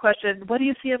relationship question, what do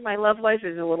you see in my love life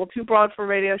is a little too broad for a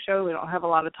radio show. We don't have a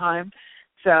lot of time.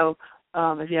 So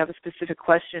if you have a specific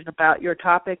question about your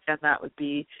topic, then that would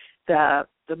be the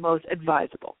most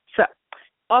advisable. So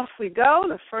off we go.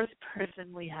 The first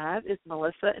person we have is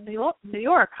Melissa in New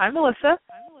York. Hi, Melissa.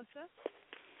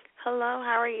 Hello,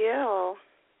 how are you?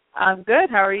 I'm good.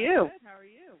 How are you?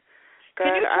 Good.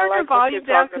 Can you turn your volume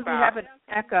down because we have an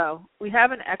echo? We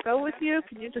have an echo with you.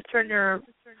 Can you just turn your...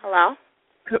 Hello?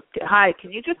 Hi,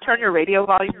 can you just turn your radio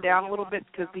volume down a little bit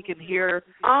because we can hear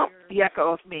the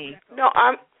echo of me? No,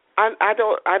 I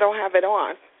don't have it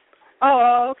on.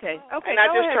 Oh, okay. And I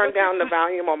just turned down the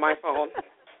volume on my phone.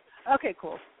 Okay,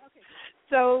 cool.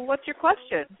 So what's your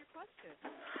question?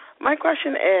 My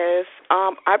question is,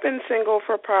 I've been single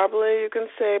for probably 2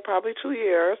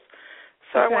 years.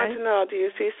 So okay. I want to know, do you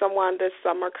see someone this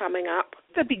summer coming up?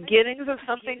 The beginnings of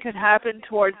something could happen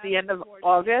towards the end of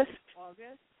August,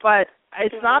 but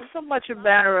it's not so much a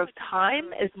matter of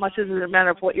time as much as it's a matter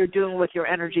of what you're doing with your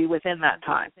energy within that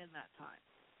time.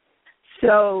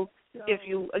 So if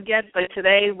you, again, like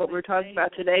today, what we're talking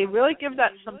about today, really give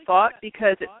that some thought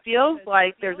because it feels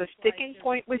like there's a sticking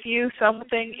point with you,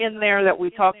 something in there that we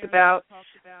talked about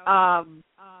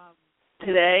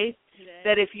today,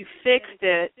 that if you fixed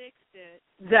it,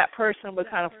 that person would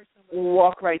kind of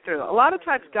walk right through. A lot of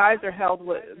times guys are held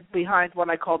behind what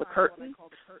I call the curtain,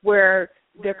 where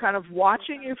they're kind of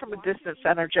watching you from a distance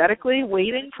energetically,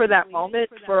 waiting for that moment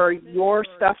for your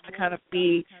stuff to kind of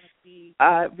be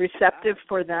receptive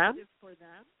for them.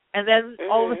 And then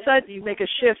all of a sudden you make a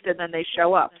shift and then they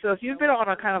show up. So if you've been on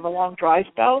a kind of a long dry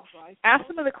spell, ask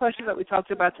them the questions that we talked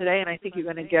about today, and I think you're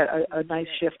going to get a nice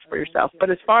shift for yourself.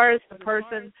 But as far as the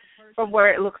person from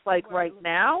where it looks like right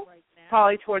now,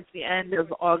 probably towards the end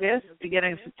of August,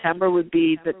 beginning of September would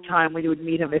be the time when you would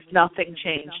meet him if nothing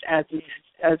changed as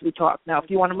we talked. Now, if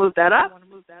you want to move that up,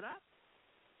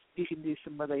 you can do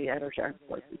some of the energetic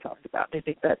work we talked about. I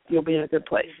think that you'll be in a good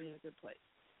place.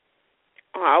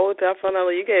 Oh, I will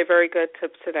definitely. You gave very good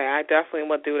tips today. I definitely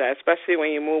would do that, especially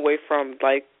when you move away from,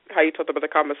 like, how you talked about the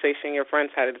conversation your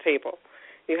friends had at the table.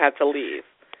 You had to leave.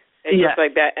 It's just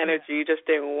like that energy you just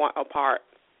didn't want apart.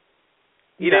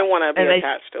 You didn't want to be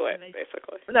attached to it,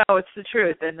 basically. No, it's the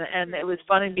truth. And it was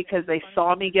funny because they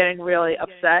saw me getting really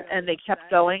upset, and they kept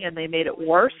going, and they made it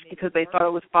worse because they thought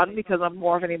it was fun because I'm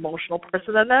more of an emotional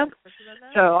person than them.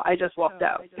 So I just walked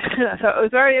out. So it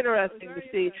was very interesting to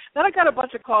see. Then I got a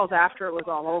bunch of calls after it was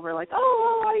all over, like,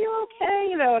 oh, are you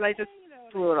okay? And I just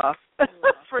blew it off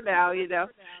for now,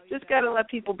 Just got to let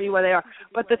people be where they are.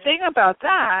 But the thing about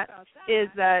that is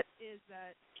that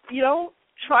you don't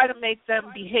try to make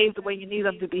them behave the way you need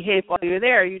them to behave while you're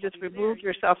there. You just remove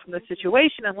yourself from the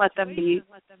situation and let them be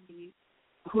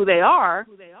who they are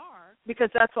because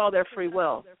that's all their free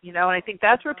will, And I think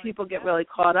that's where people get really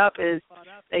caught up is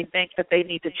they think that they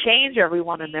need to change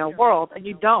everyone in their world, and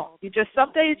you don't. You just,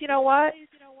 some days, you know what?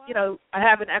 I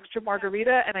have an extra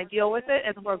margarita and I deal with it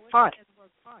and we're fine.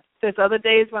 There's other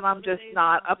days when I'm just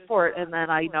not up for it, and then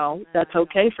I know that's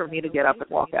okay for me to get up and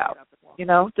walk out.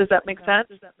 Does that make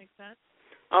sense?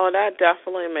 Oh, that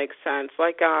definitely makes sense.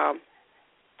 Like,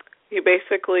 You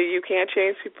can't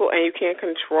change people, and you can't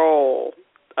control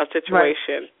a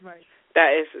situation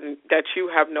that you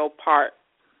have no part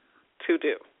to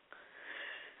do.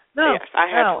 No. Yes, I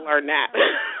had to learn that.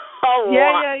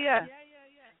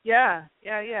 Yeah.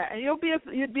 And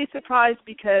you'd be surprised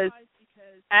because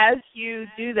as you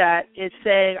do that, it's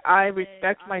saying I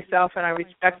respect myself and I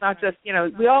respect not just,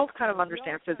 we all kind of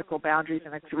understand physical boundaries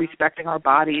and respecting our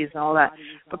bodies and all that,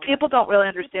 but people don't really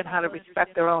understand how to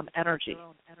respect their own energy.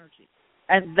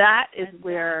 And that is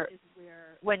where,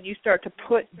 when you start to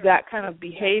put that kind of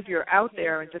behavior out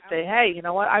there and just say, hey, you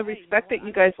know what, I respect that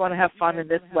you guys want to have fun in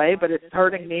this way, but it's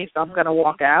hurting me, so I'm going to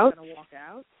walk out.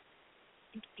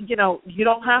 You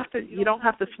don't have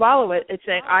to swallow it. It's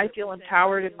saying I feel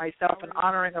empowered in myself and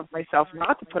honoring of myself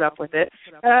not to put up with it.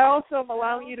 And I also am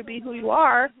allowing you to be who you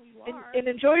are and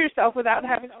enjoy yourself without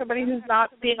having somebody who's not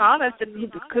being honest. And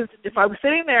because if I was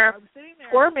sitting there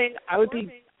squirming, I would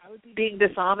be being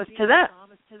dishonest to them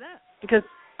because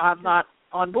I'm not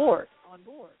on board.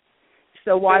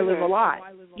 So why live a lie?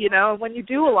 When you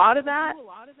do a lot of that,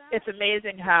 it's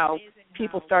amazing how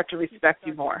people start to respect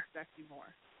you more.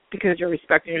 Because you're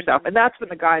respecting yourself. And that's when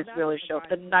the guys really show up.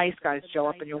 The nice guys show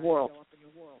up in your world.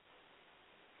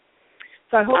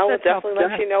 So I hope I will definitely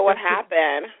let you know what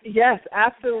happened. Yes,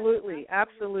 absolutely.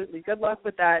 Absolutely. Good luck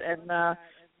with that. And, I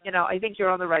think you're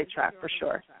on the right track for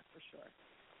sure.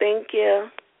 Thank you.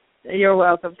 You're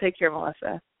welcome. Take care,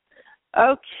 Melissa.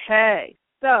 Okay.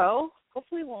 So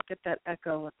hopefully we won't get that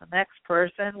echo with the next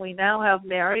person. We now have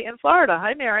Mary in Florida.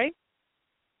 Hi, Mary.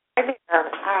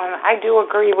 I do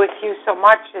agree with you so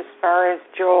much as far as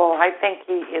Joel. I think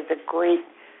he is a great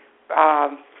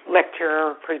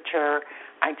lecturer, preacher.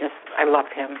 I love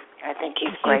him. I think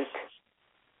he's great.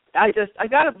 I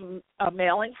got a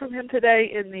mailing from him today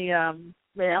in the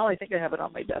mail. I think I have it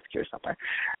on my desk here somewhere.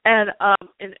 And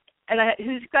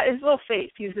he's got his little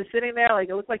face. He was just sitting there, like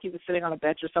it looked like he was sitting on a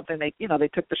bench or something. They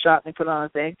took the shot and they put it on a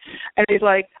thing. And he's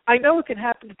like, I know it can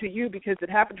happen to you because it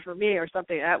happened for me or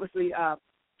something. That was the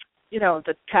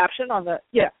the caption on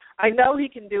I know he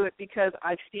can do it because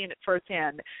I've seen it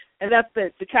firsthand. And that's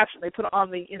the caption they put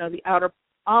on the outer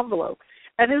envelope.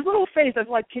 And his little face, I was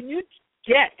like, can you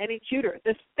get any cuter?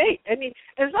 This face. I mean,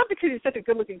 and it's not because he's such a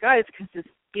good-looking guy. It's because his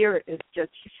spirit is he's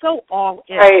so all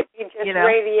in. Right. He just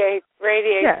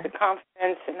radiates the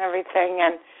confidence and everything.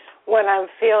 And when I'm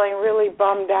feeling really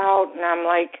bummed out and I'm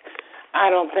like, I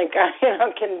don't think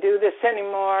I can do this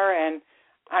anymore and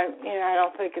I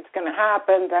don't think it's going to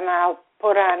happen, then I'll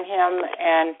put on him,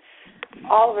 and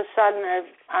all of a sudden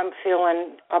I'm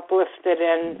feeling uplifted,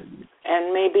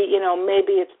 and maybe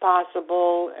it's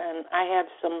possible, and I have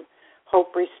some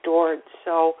hope restored.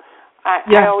 So I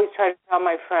always try to tell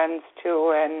my friends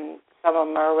too, and some of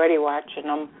them are already watching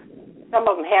them. Some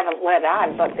of them haven't let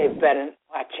on, but they've been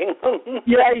watching them.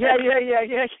 Yeah.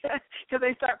 Because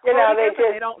they start quoting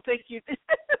they don't think you.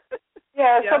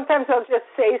 Yeah, sometimes I'll just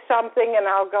say something and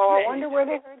I'll go, I wonder where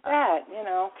they heard that,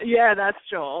 Yeah, that's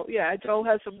Joel. Yeah, Joel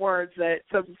has some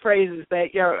phrases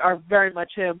that are very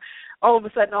much him. All of a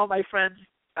sudden, all my friends,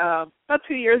 about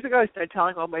 2 years ago, I started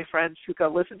telling all my friends to go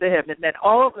listen to him, and then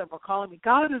all of them were calling me,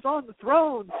 God is on the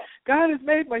throne. God has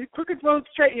made my crooked road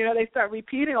straight. They start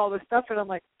repeating all this stuff, and I'm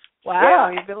like, wow,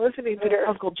 you've been listening to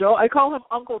Uncle Joel. I call him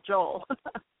Uncle Joel.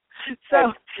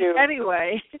 So,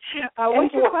 anyway,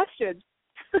 what's your question?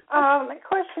 My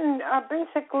question,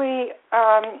 basically,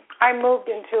 I moved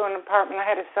into an apartment. I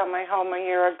had to sell my home a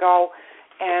year ago,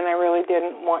 and I really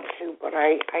didn't want to, but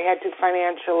I had to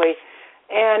financially.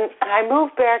 And I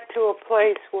moved back to a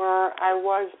place where I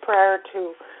was prior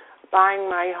to buying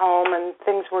my home, and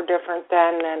things were different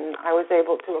then, and I was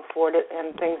able to afford it,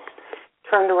 and things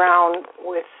turned around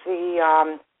with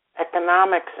the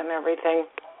economics and everything.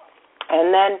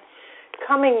 And then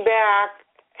coming back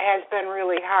has been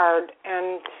really hard,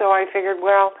 and so I figured,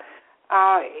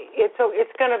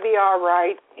 it's going to be all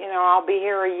right. I'll be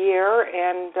here a year,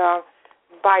 and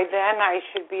by then I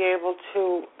should be able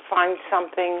to find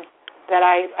something that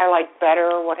I like better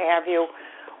or what have you.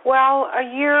 Well, a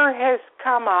year has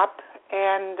come up,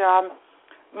 and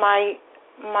my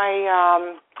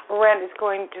rent is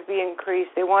going to be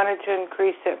increased. They wanted to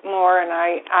increase it more, and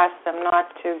I asked them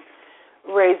not to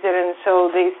raise it, and so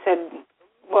they said,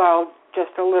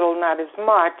 just a little, not as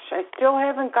much. I still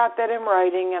haven't got that in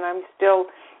writing, and I'm still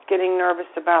getting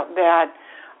nervous about that.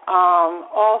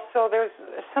 Also, there's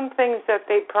some things that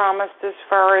they promised as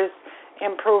far as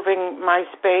improving my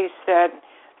space that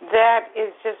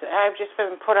is I've just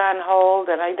been put on hold,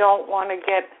 and I don't want to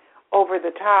get over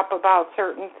the top about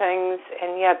certain things,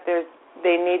 and yet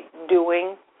they need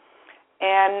doing.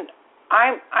 And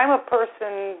I'm a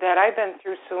person that I've been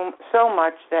through so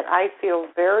much that I feel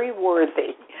very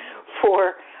worthy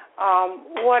for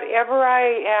whatever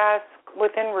I ask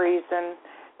within reason,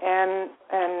 and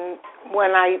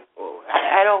when I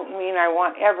don't mean I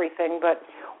want everything, but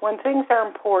when things are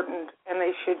important and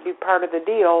they should be part of the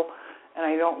deal, and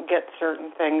I don't get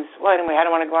certain things. Well, anyway, I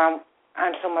don't want to go on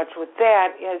so much with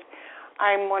that. Is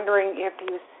I'm wondering if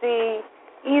you see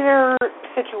either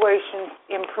situation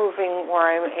improving where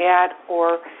I'm at,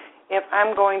 or if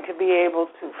I'm going to be able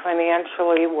to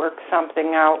financially work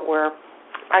something out where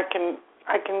I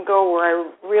can go where I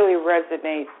really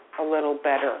resonate a little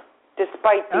better,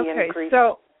 despite the increase.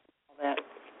 So,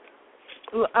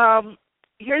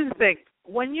 here's the thing: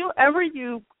 whenever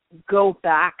you go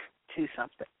back to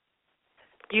something,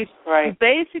 you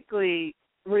basically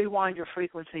rewind your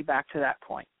frequency back to that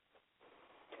point.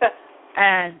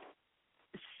 And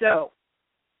so,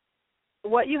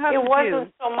 what you have to do... It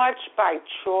wasn't so much by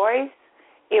choice.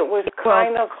 It was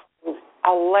kind of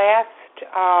a last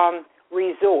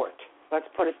resort. Let's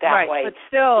put it that way. But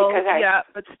still,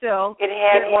 it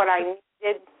had what I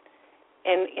needed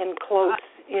in close,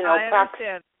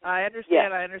 proximity. I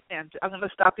understand. I'm going to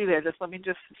stop you there. Let me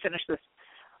finish this.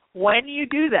 When you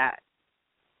do that,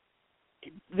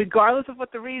 regardless of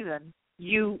what the reason,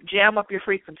 you jam up your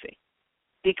frequency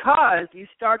because you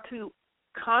start to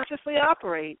consciously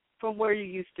operate from where you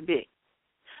used to be.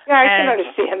 Yeah, I can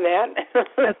understand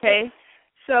that. Okay.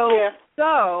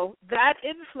 So that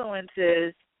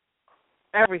influences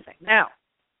everything. Now,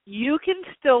 you can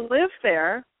still live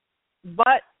there,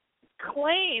 but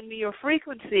claim your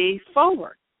frequency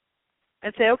forward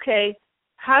and say, okay,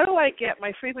 how do I get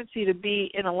my frequency to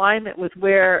be in alignment with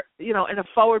where, in a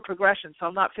forward progression, so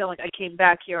I'm not feeling like I came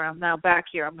back here, I'm now back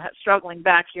here, I'm struggling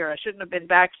back here, I shouldn't have been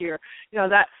back here.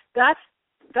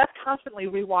 That's constantly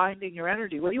rewinding your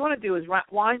energy. What you want to do is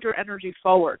wind your energy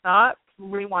forward, not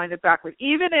rewind it backward.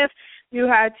 Even if you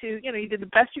had to, you did the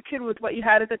best you could with what you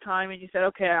had at the time and you said,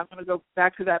 okay, I'm going to go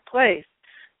back to that place.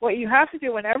 What you have to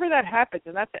do whenever that happens,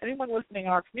 and that's anyone listening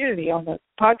in our community on the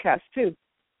podcast too,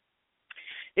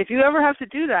 if you ever have to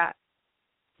do that,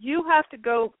 you have to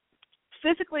go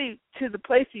physically to the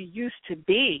place you used to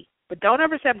be. But don't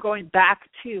ever say I'm going back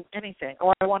to anything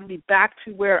or I want to be back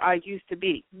to where I used to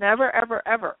be. Never, ever,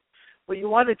 ever. What you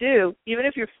want to do, even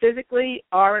if you physically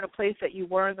are in a place that you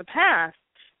were in the past,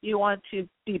 you want to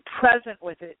be present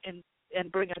with it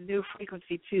and bring a new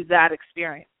frequency to that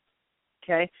experience.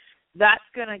 Okay? That's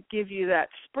going to give you that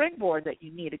springboard that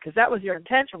you needed because that was your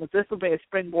intention, was this will be a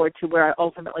springboard to where I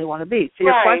ultimately want to be. So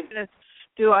your question is,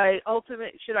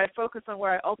 should I focus on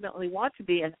where I ultimately want to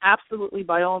be? And absolutely,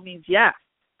 by all means, yes.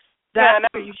 That's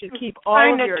where you should keep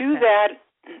all of your attention.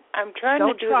 I'm trying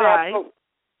to do that, but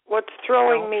what's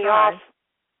throwing me off?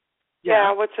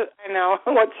 Yeah, what's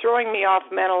throwing me off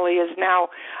mentally is now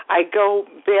I go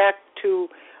back to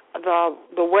the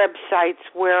websites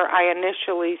where I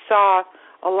initially saw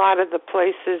a lot of the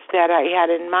places that I had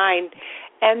in mind,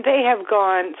 and they have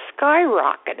gone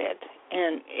skyrocketed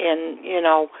in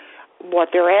what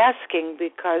they're asking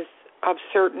because of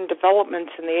certain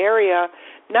developments in the area.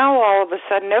 Now all of a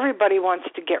sudden everybody wants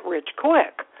to get rich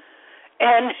quick.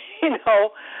 And,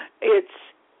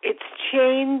 it's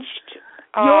changed.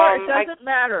 It doesn't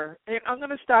matter. I'm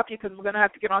going to stop you because we're going to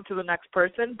have to get on to the next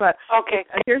person. But okay.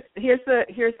 Here's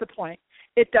the point.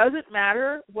 It doesn't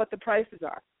matter what the prices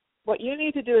are. What you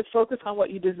need to do is focus on what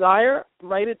you desire,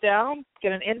 write it down,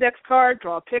 get an index card,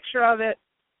 draw a picture of it,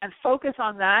 and focus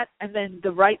on that, and then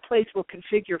the right place will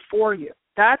configure for you.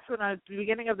 That's when at the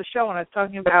beginning of the show when I was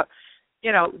talking about, the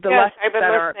lessons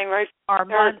that are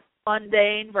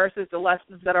mundane versus the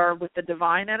lessons that are with the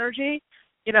divine energy.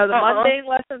 The mundane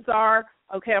lessons are,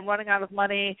 okay, I'm running out of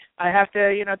money. I have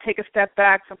to, take a step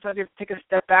back. Sometimes you have to take a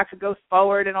step back to go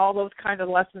forward and all those kind of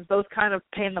lessons, those kind of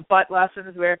pain-in-the-butt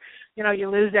lessons where, you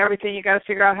lose everything. You got to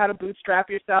figure out how to bootstrap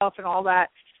yourself and all that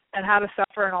and how to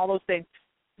suffer and all those things.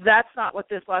 That's not what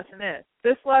this lesson is.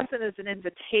 This lesson is an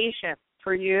invitation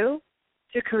for you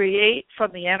to create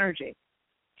from the energy,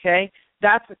 okay?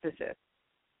 That's what this is.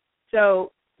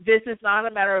 So this is not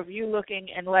a matter of you looking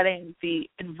and letting the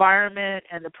environment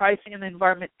and the pricing in the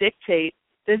environment dictate.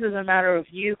 This is a matter of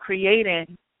you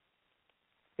creating,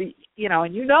 and you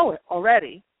know it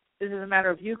already. This is a matter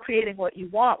of you creating what you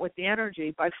want with the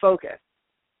energy by focus.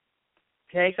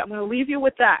 Okay, so I'm going to leave you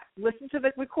with that. Listen to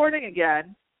the recording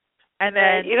again. And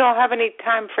then you don't have any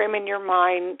time frame in your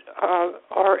mind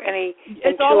or any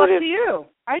It's all up to you.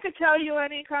 I could tell you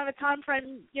any kind of time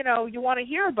frame, you want to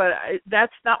hear, but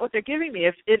that's not what they're giving me.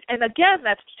 And again,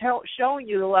 that's showing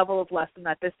you the level of lesson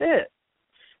that this is.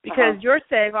 Because you're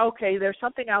saying, okay, there's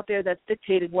something out there that's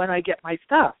dictated when I get my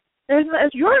stuff.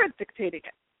 You're dictating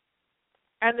it.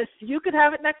 And you could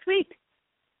have it next week.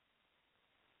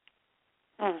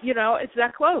 You know, it's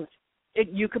that close.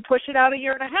 You could push it out a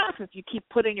year and a half if you keep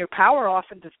putting your power off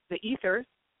into the ethers.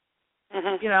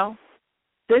 You know,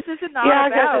 this is not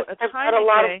about a timing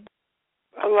thing.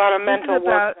 A lot of mental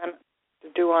work to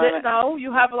do on it. No,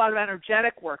 you have a lot of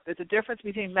energetic work. There's a difference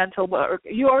between mental work.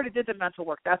 You already did the mental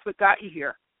work. That's what got you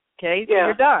here. Okay, so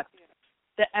you're done.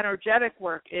 The energetic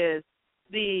work is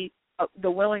the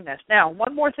willingness. Now,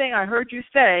 one more thing I heard you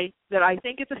say that I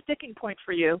think is a sticking point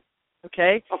for you.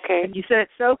 Okay. And you said it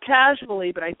so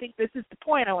casually, but I think this is the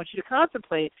point I want you to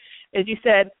contemplate. Is you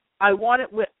said I want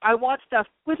stuff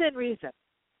within reason.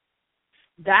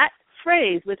 That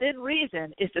phrase, within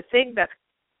reason, is the thing that's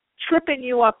tripping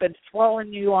you up and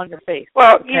throwing you on your face.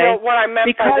 Well, you know what I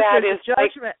meant by that is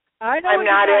judgment. I'm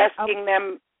not asking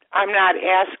them.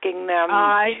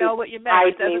 I know what you meant.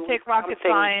 It doesn't take rocket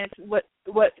science. Really.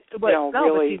 But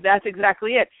that's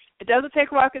exactly it. It doesn't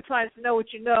take rocket science to know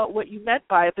what you meant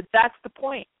by it, but that's the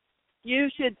point. You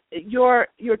should your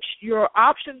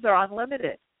options are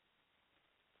unlimited.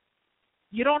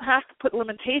 You don't have to put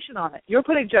limitation on it. You're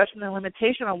putting judgment and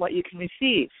limitation on what you can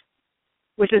receive,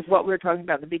 which is what we were talking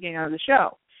about at the beginning of the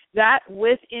show. That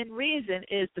within reason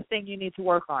is the thing you need to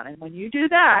work on. And when you do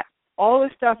that, all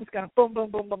this stuff is going to boom, boom,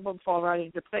 boom, boom, boom, fall right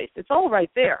into place. It's all right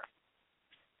there.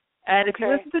 And if you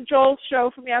listen to Joel's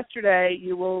show from yesterday,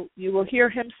 you will hear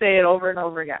him say it over and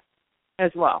over again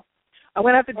as well. I'm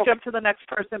going to have to jump to the next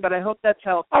person, but I hope that's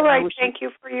helpful. All right. Thank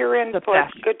you for your input.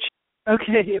 Good.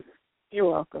 Okay. You're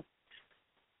welcome.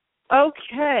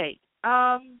 Okay.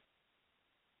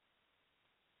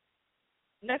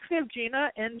 Next we have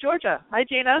Gina in Georgia. Hi,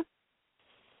 Gina.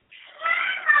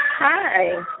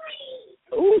 Hi.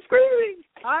 Ooh, screaming.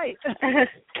 Hi.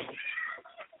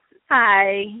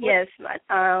 Hi. Yes.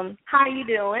 How are you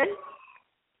doing?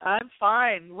 I'm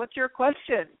fine. What's your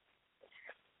question?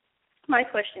 My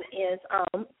question is,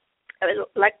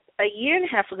 like a year and a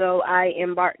half ago, I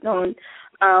embarked on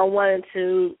wanting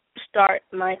to start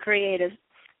my creative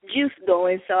juice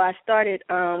going. So I started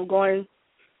going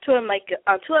to a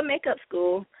makeup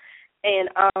school, and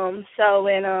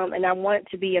and I wanted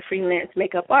to be a freelance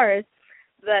makeup artist,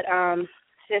 but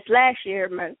since last year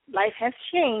my life has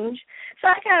changed, so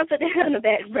I kind of put it on the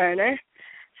back burner.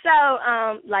 So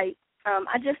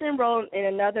I just enrolled in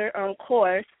another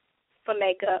course for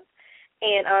makeup,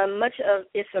 and much of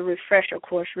it's a refresher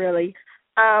course really,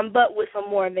 but with some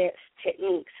more advanced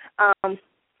techniques.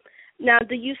 Now,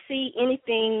 do you see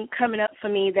anything coming up for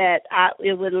me that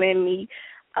it would lend me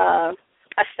a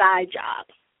side job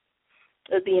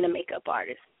of being a makeup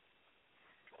artist?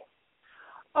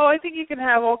 Oh, I think you can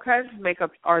have all kinds of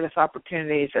makeup artist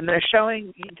opportunities, and they're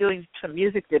showing you doing some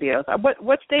music videos.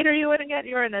 What state are you in again?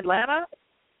 You're in Atlanta?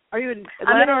 Are you in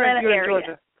Atlanta? I'm in Atlanta or area. In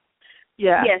Georgia?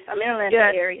 Yeah. Yes, I'm in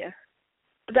Atlanta area.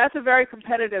 That's a very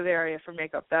competitive area for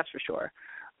makeup, that's for sure.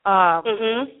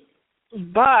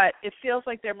 But it feels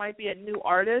like there might be a new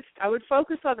artist. I would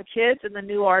focus on the kids and the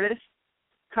new artists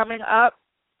coming up.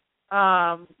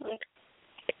 And,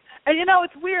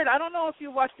 it's weird. I don't know if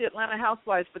you watch the Atlanta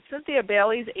Housewives, but Cynthia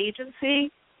Bailey's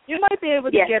agency, you might be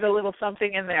able to get a little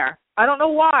something in there. I don't know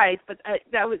why, but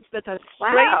that's a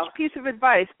strange piece of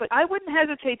advice. But I wouldn't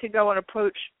hesitate to go and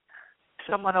approach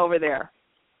someone over there.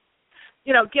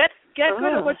 Get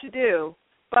good at what you do.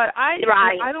 But I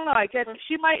don't know. I get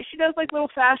she does like little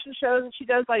fashion shows, and she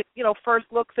does like first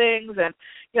look things and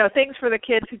things for the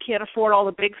kids who can't afford all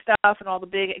the big stuff and all the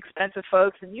big expensive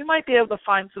folks. And you might be able to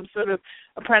find some sort of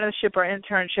apprenticeship or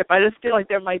internship. I just feel like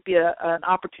there might be an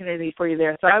opportunity for you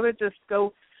there. So I would just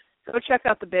go check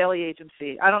out the Bailey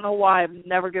agency. I don't know why. I've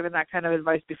never given that kind of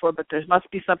advice before, but there must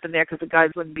be something there because the guys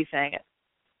wouldn't be saying it.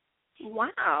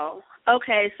 Wow.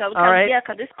 Okay. So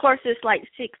because this course is like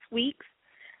 6 weeks.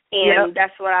 And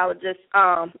that's what I would just,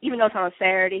 even though it's on a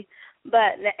Saturday,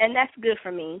 and that's good for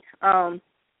me. And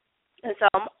so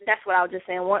that's what I was just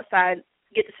saying. Once I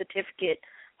get the certificate,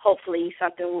 hopefully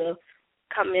something will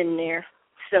come in there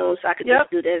soon, so I could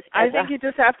just do this. I think you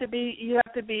have to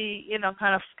be,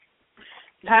 kind of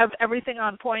have everything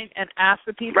on point and ask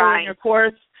the people in your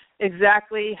course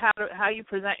exactly how you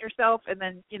present yourself, and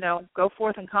then go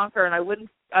forth and conquer. And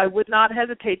I would not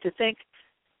hesitate to think.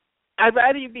 I'd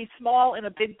rather you be small in a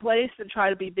big place than try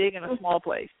to be big in a small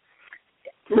place.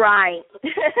 Right.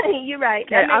 You're right.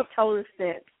 That makes total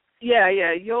sense. Yeah.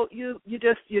 You're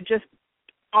just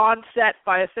on set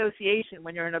by association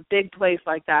when you're in a big place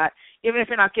like that. Even if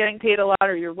you're not getting paid a lot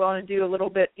or you're willing to do a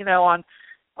little bit, on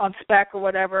spec or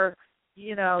whatever,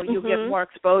 you'll get more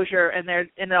exposure,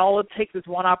 and all it takes is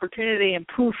one opportunity, and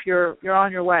poof, you're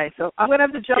on your way. So I'm gonna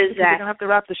have to jump because we're gonna have to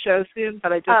wrap the show soon.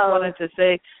 But I just wanted to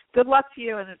say good luck to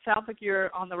you, and it sounds like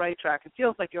you're on the right track. It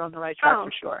feels like you're on the right track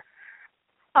for sure.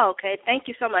 Okay, thank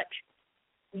you so much.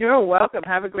 You're welcome.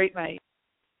 Have a great night.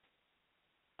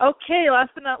 Okay,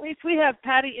 last but not least, we have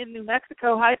Patty in New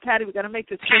Mexico. Hi, Patty. We've got to make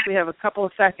this quick. We have a couple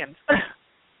of seconds.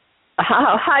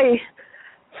 Hi.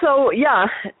 So, yeah,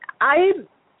 I've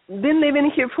been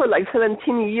living here for like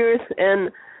 17 years, and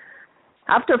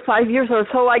after 5 years or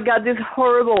so, I got these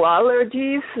horrible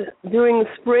allergies during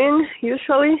spring,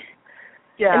 usually.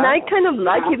 Yeah. And I kind of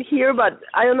like it here, but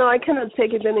I don't know, I cannot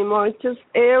take it anymore. It's just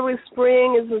every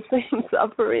spring is the same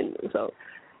suffering. So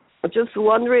I'm just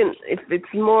wondering if it's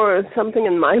more something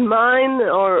in my mind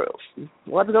or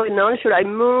what's going on. Should I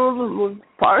move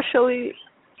partially?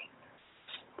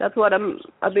 That's what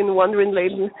I've been wondering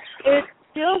lately. It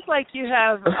feels like you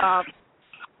have,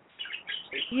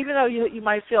 even though you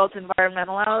might feel it's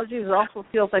environmental allergies, it also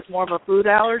feels like more of a food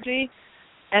allergy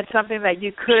and something that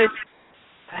you could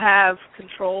have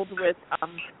controlled with,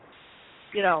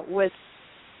 with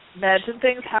meds and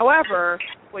things. However,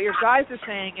 what your guides are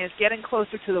saying is getting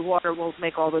closer to the water will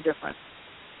make all the difference.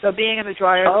 So being in a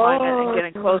drier climate and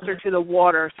getting closer to the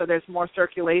water so there's more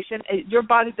circulation, your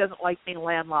body doesn't like being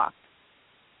landlocked.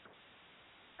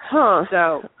 Huh.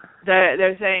 So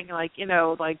they're saying,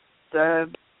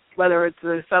 whether it's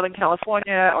the Southern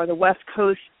California or the West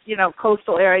Coast,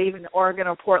 coastal area, even Oregon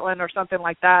or Portland or something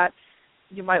like that,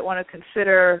 you might want to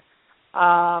consider,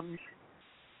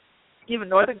 even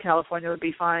Northern California would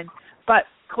be fine, but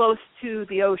close to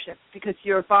the ocean, because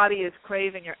your body is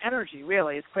craving your energy,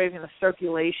 really. It's craving the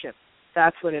circulation.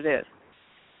 That's what it is.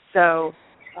 So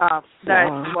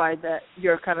that's why that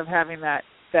you're kind of having that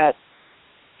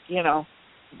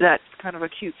kind of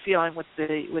acute feeling with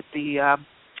the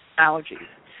allergies.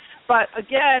 But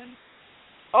again,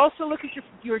 also look at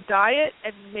your diet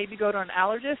and maybe go to an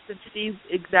allergist and see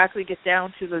exactly, get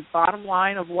down to the bottom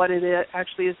line of what it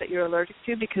actually is that you're allergic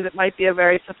to, because it might be a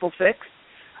very simple fix.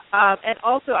 And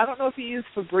also, I don't know if you use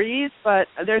Febreze, but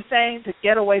they're saying to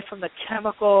get away from the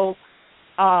chemical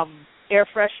air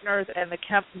fresheners and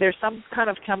there's some kind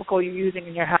of chemical you're using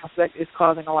in your house that is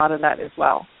causing a lot of that as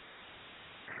well.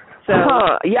 So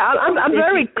yeah, I'm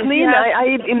very clean. I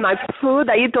eat in my food.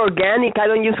 I eat organic. I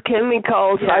don't use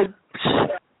chemicals. Yeah.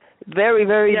 Very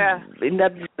in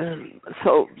that.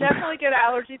 So definitely get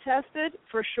allergy tested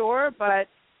for sure, but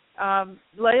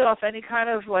lay off any kind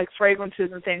of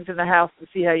fragrances and things in the house and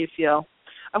see how you feel.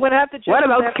 I'm going to have to jump at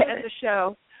the end of the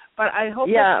show, but I hope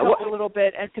that helped a little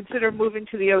bit, and consider moving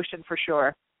to the ocean for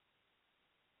sure.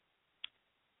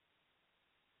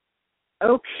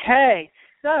 Okay,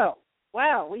 so.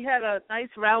 Wow, we had a nice,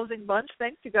 rousing bunch.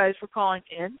 Thanks, you guys, for calling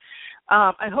in.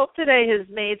 I hope today has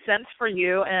made sense for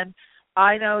you, and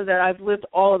I know that I've lived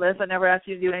all of this. I never asked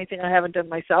you to do anything I haven't done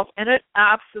myself, and it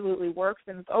absolutely works,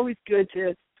 and it's always good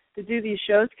to do these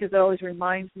shows because it always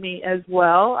reminds me as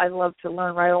well. I love to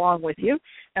learn right along with you,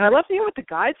 and I love to hear what the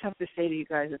guides have to say to you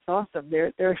guys. It's awesome.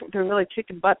 They're really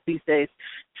kicking butt these days.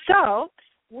 So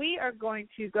we are going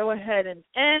to go ahead and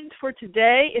end for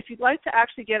today. If you'd like to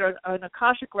actually get an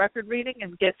Akashic record reading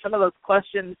and get some of those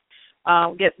questions,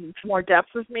 get some more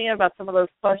depth with me about some of those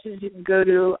questions, you can go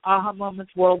to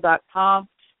ahamomentsworld.com.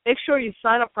 Make sure you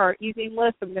sign up for our evening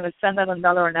list. I'm going to send out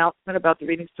another announcement about the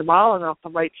readings tomorrow, and I'll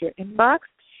come right to your inbox.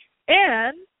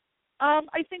 And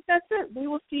I think that's it. We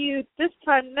will see you this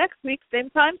time next week, same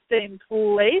time, same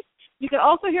place. You can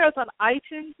also hear us on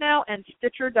iTunes now and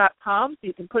Stitcher.com, so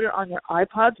you can put it on your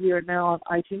iPods. We are now on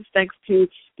iTunes, thanks to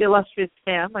the illustrious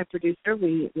Sam, my producer.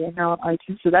 We are now on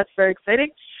iTunes, so that's very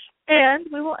exciting. And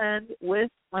we will end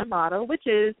with my motto, which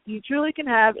is, you truly can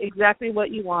have exactly what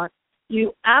you want.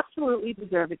 You absolutely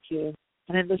deserve it, too.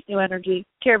 And in this new energy,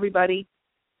 care, everybody.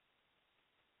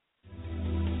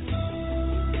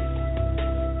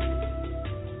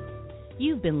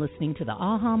 You've been listening to the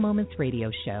Aha Moments radio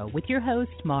show with your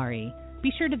host, Mari.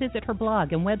 Be sure to visit her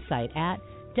blog and website at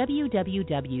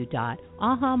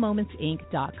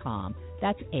www.ahamomentsinc.com.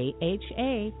 That's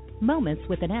AHA, moments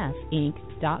with an S,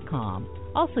 inc.com.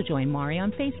 Also join Mari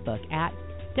on Facebook at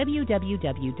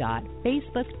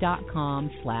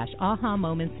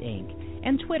www.facebook.com/ahamomentsinc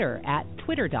and Twitter at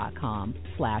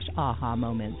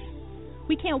twitter.com/ahamoments.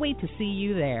 We can't wait to see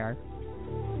you there.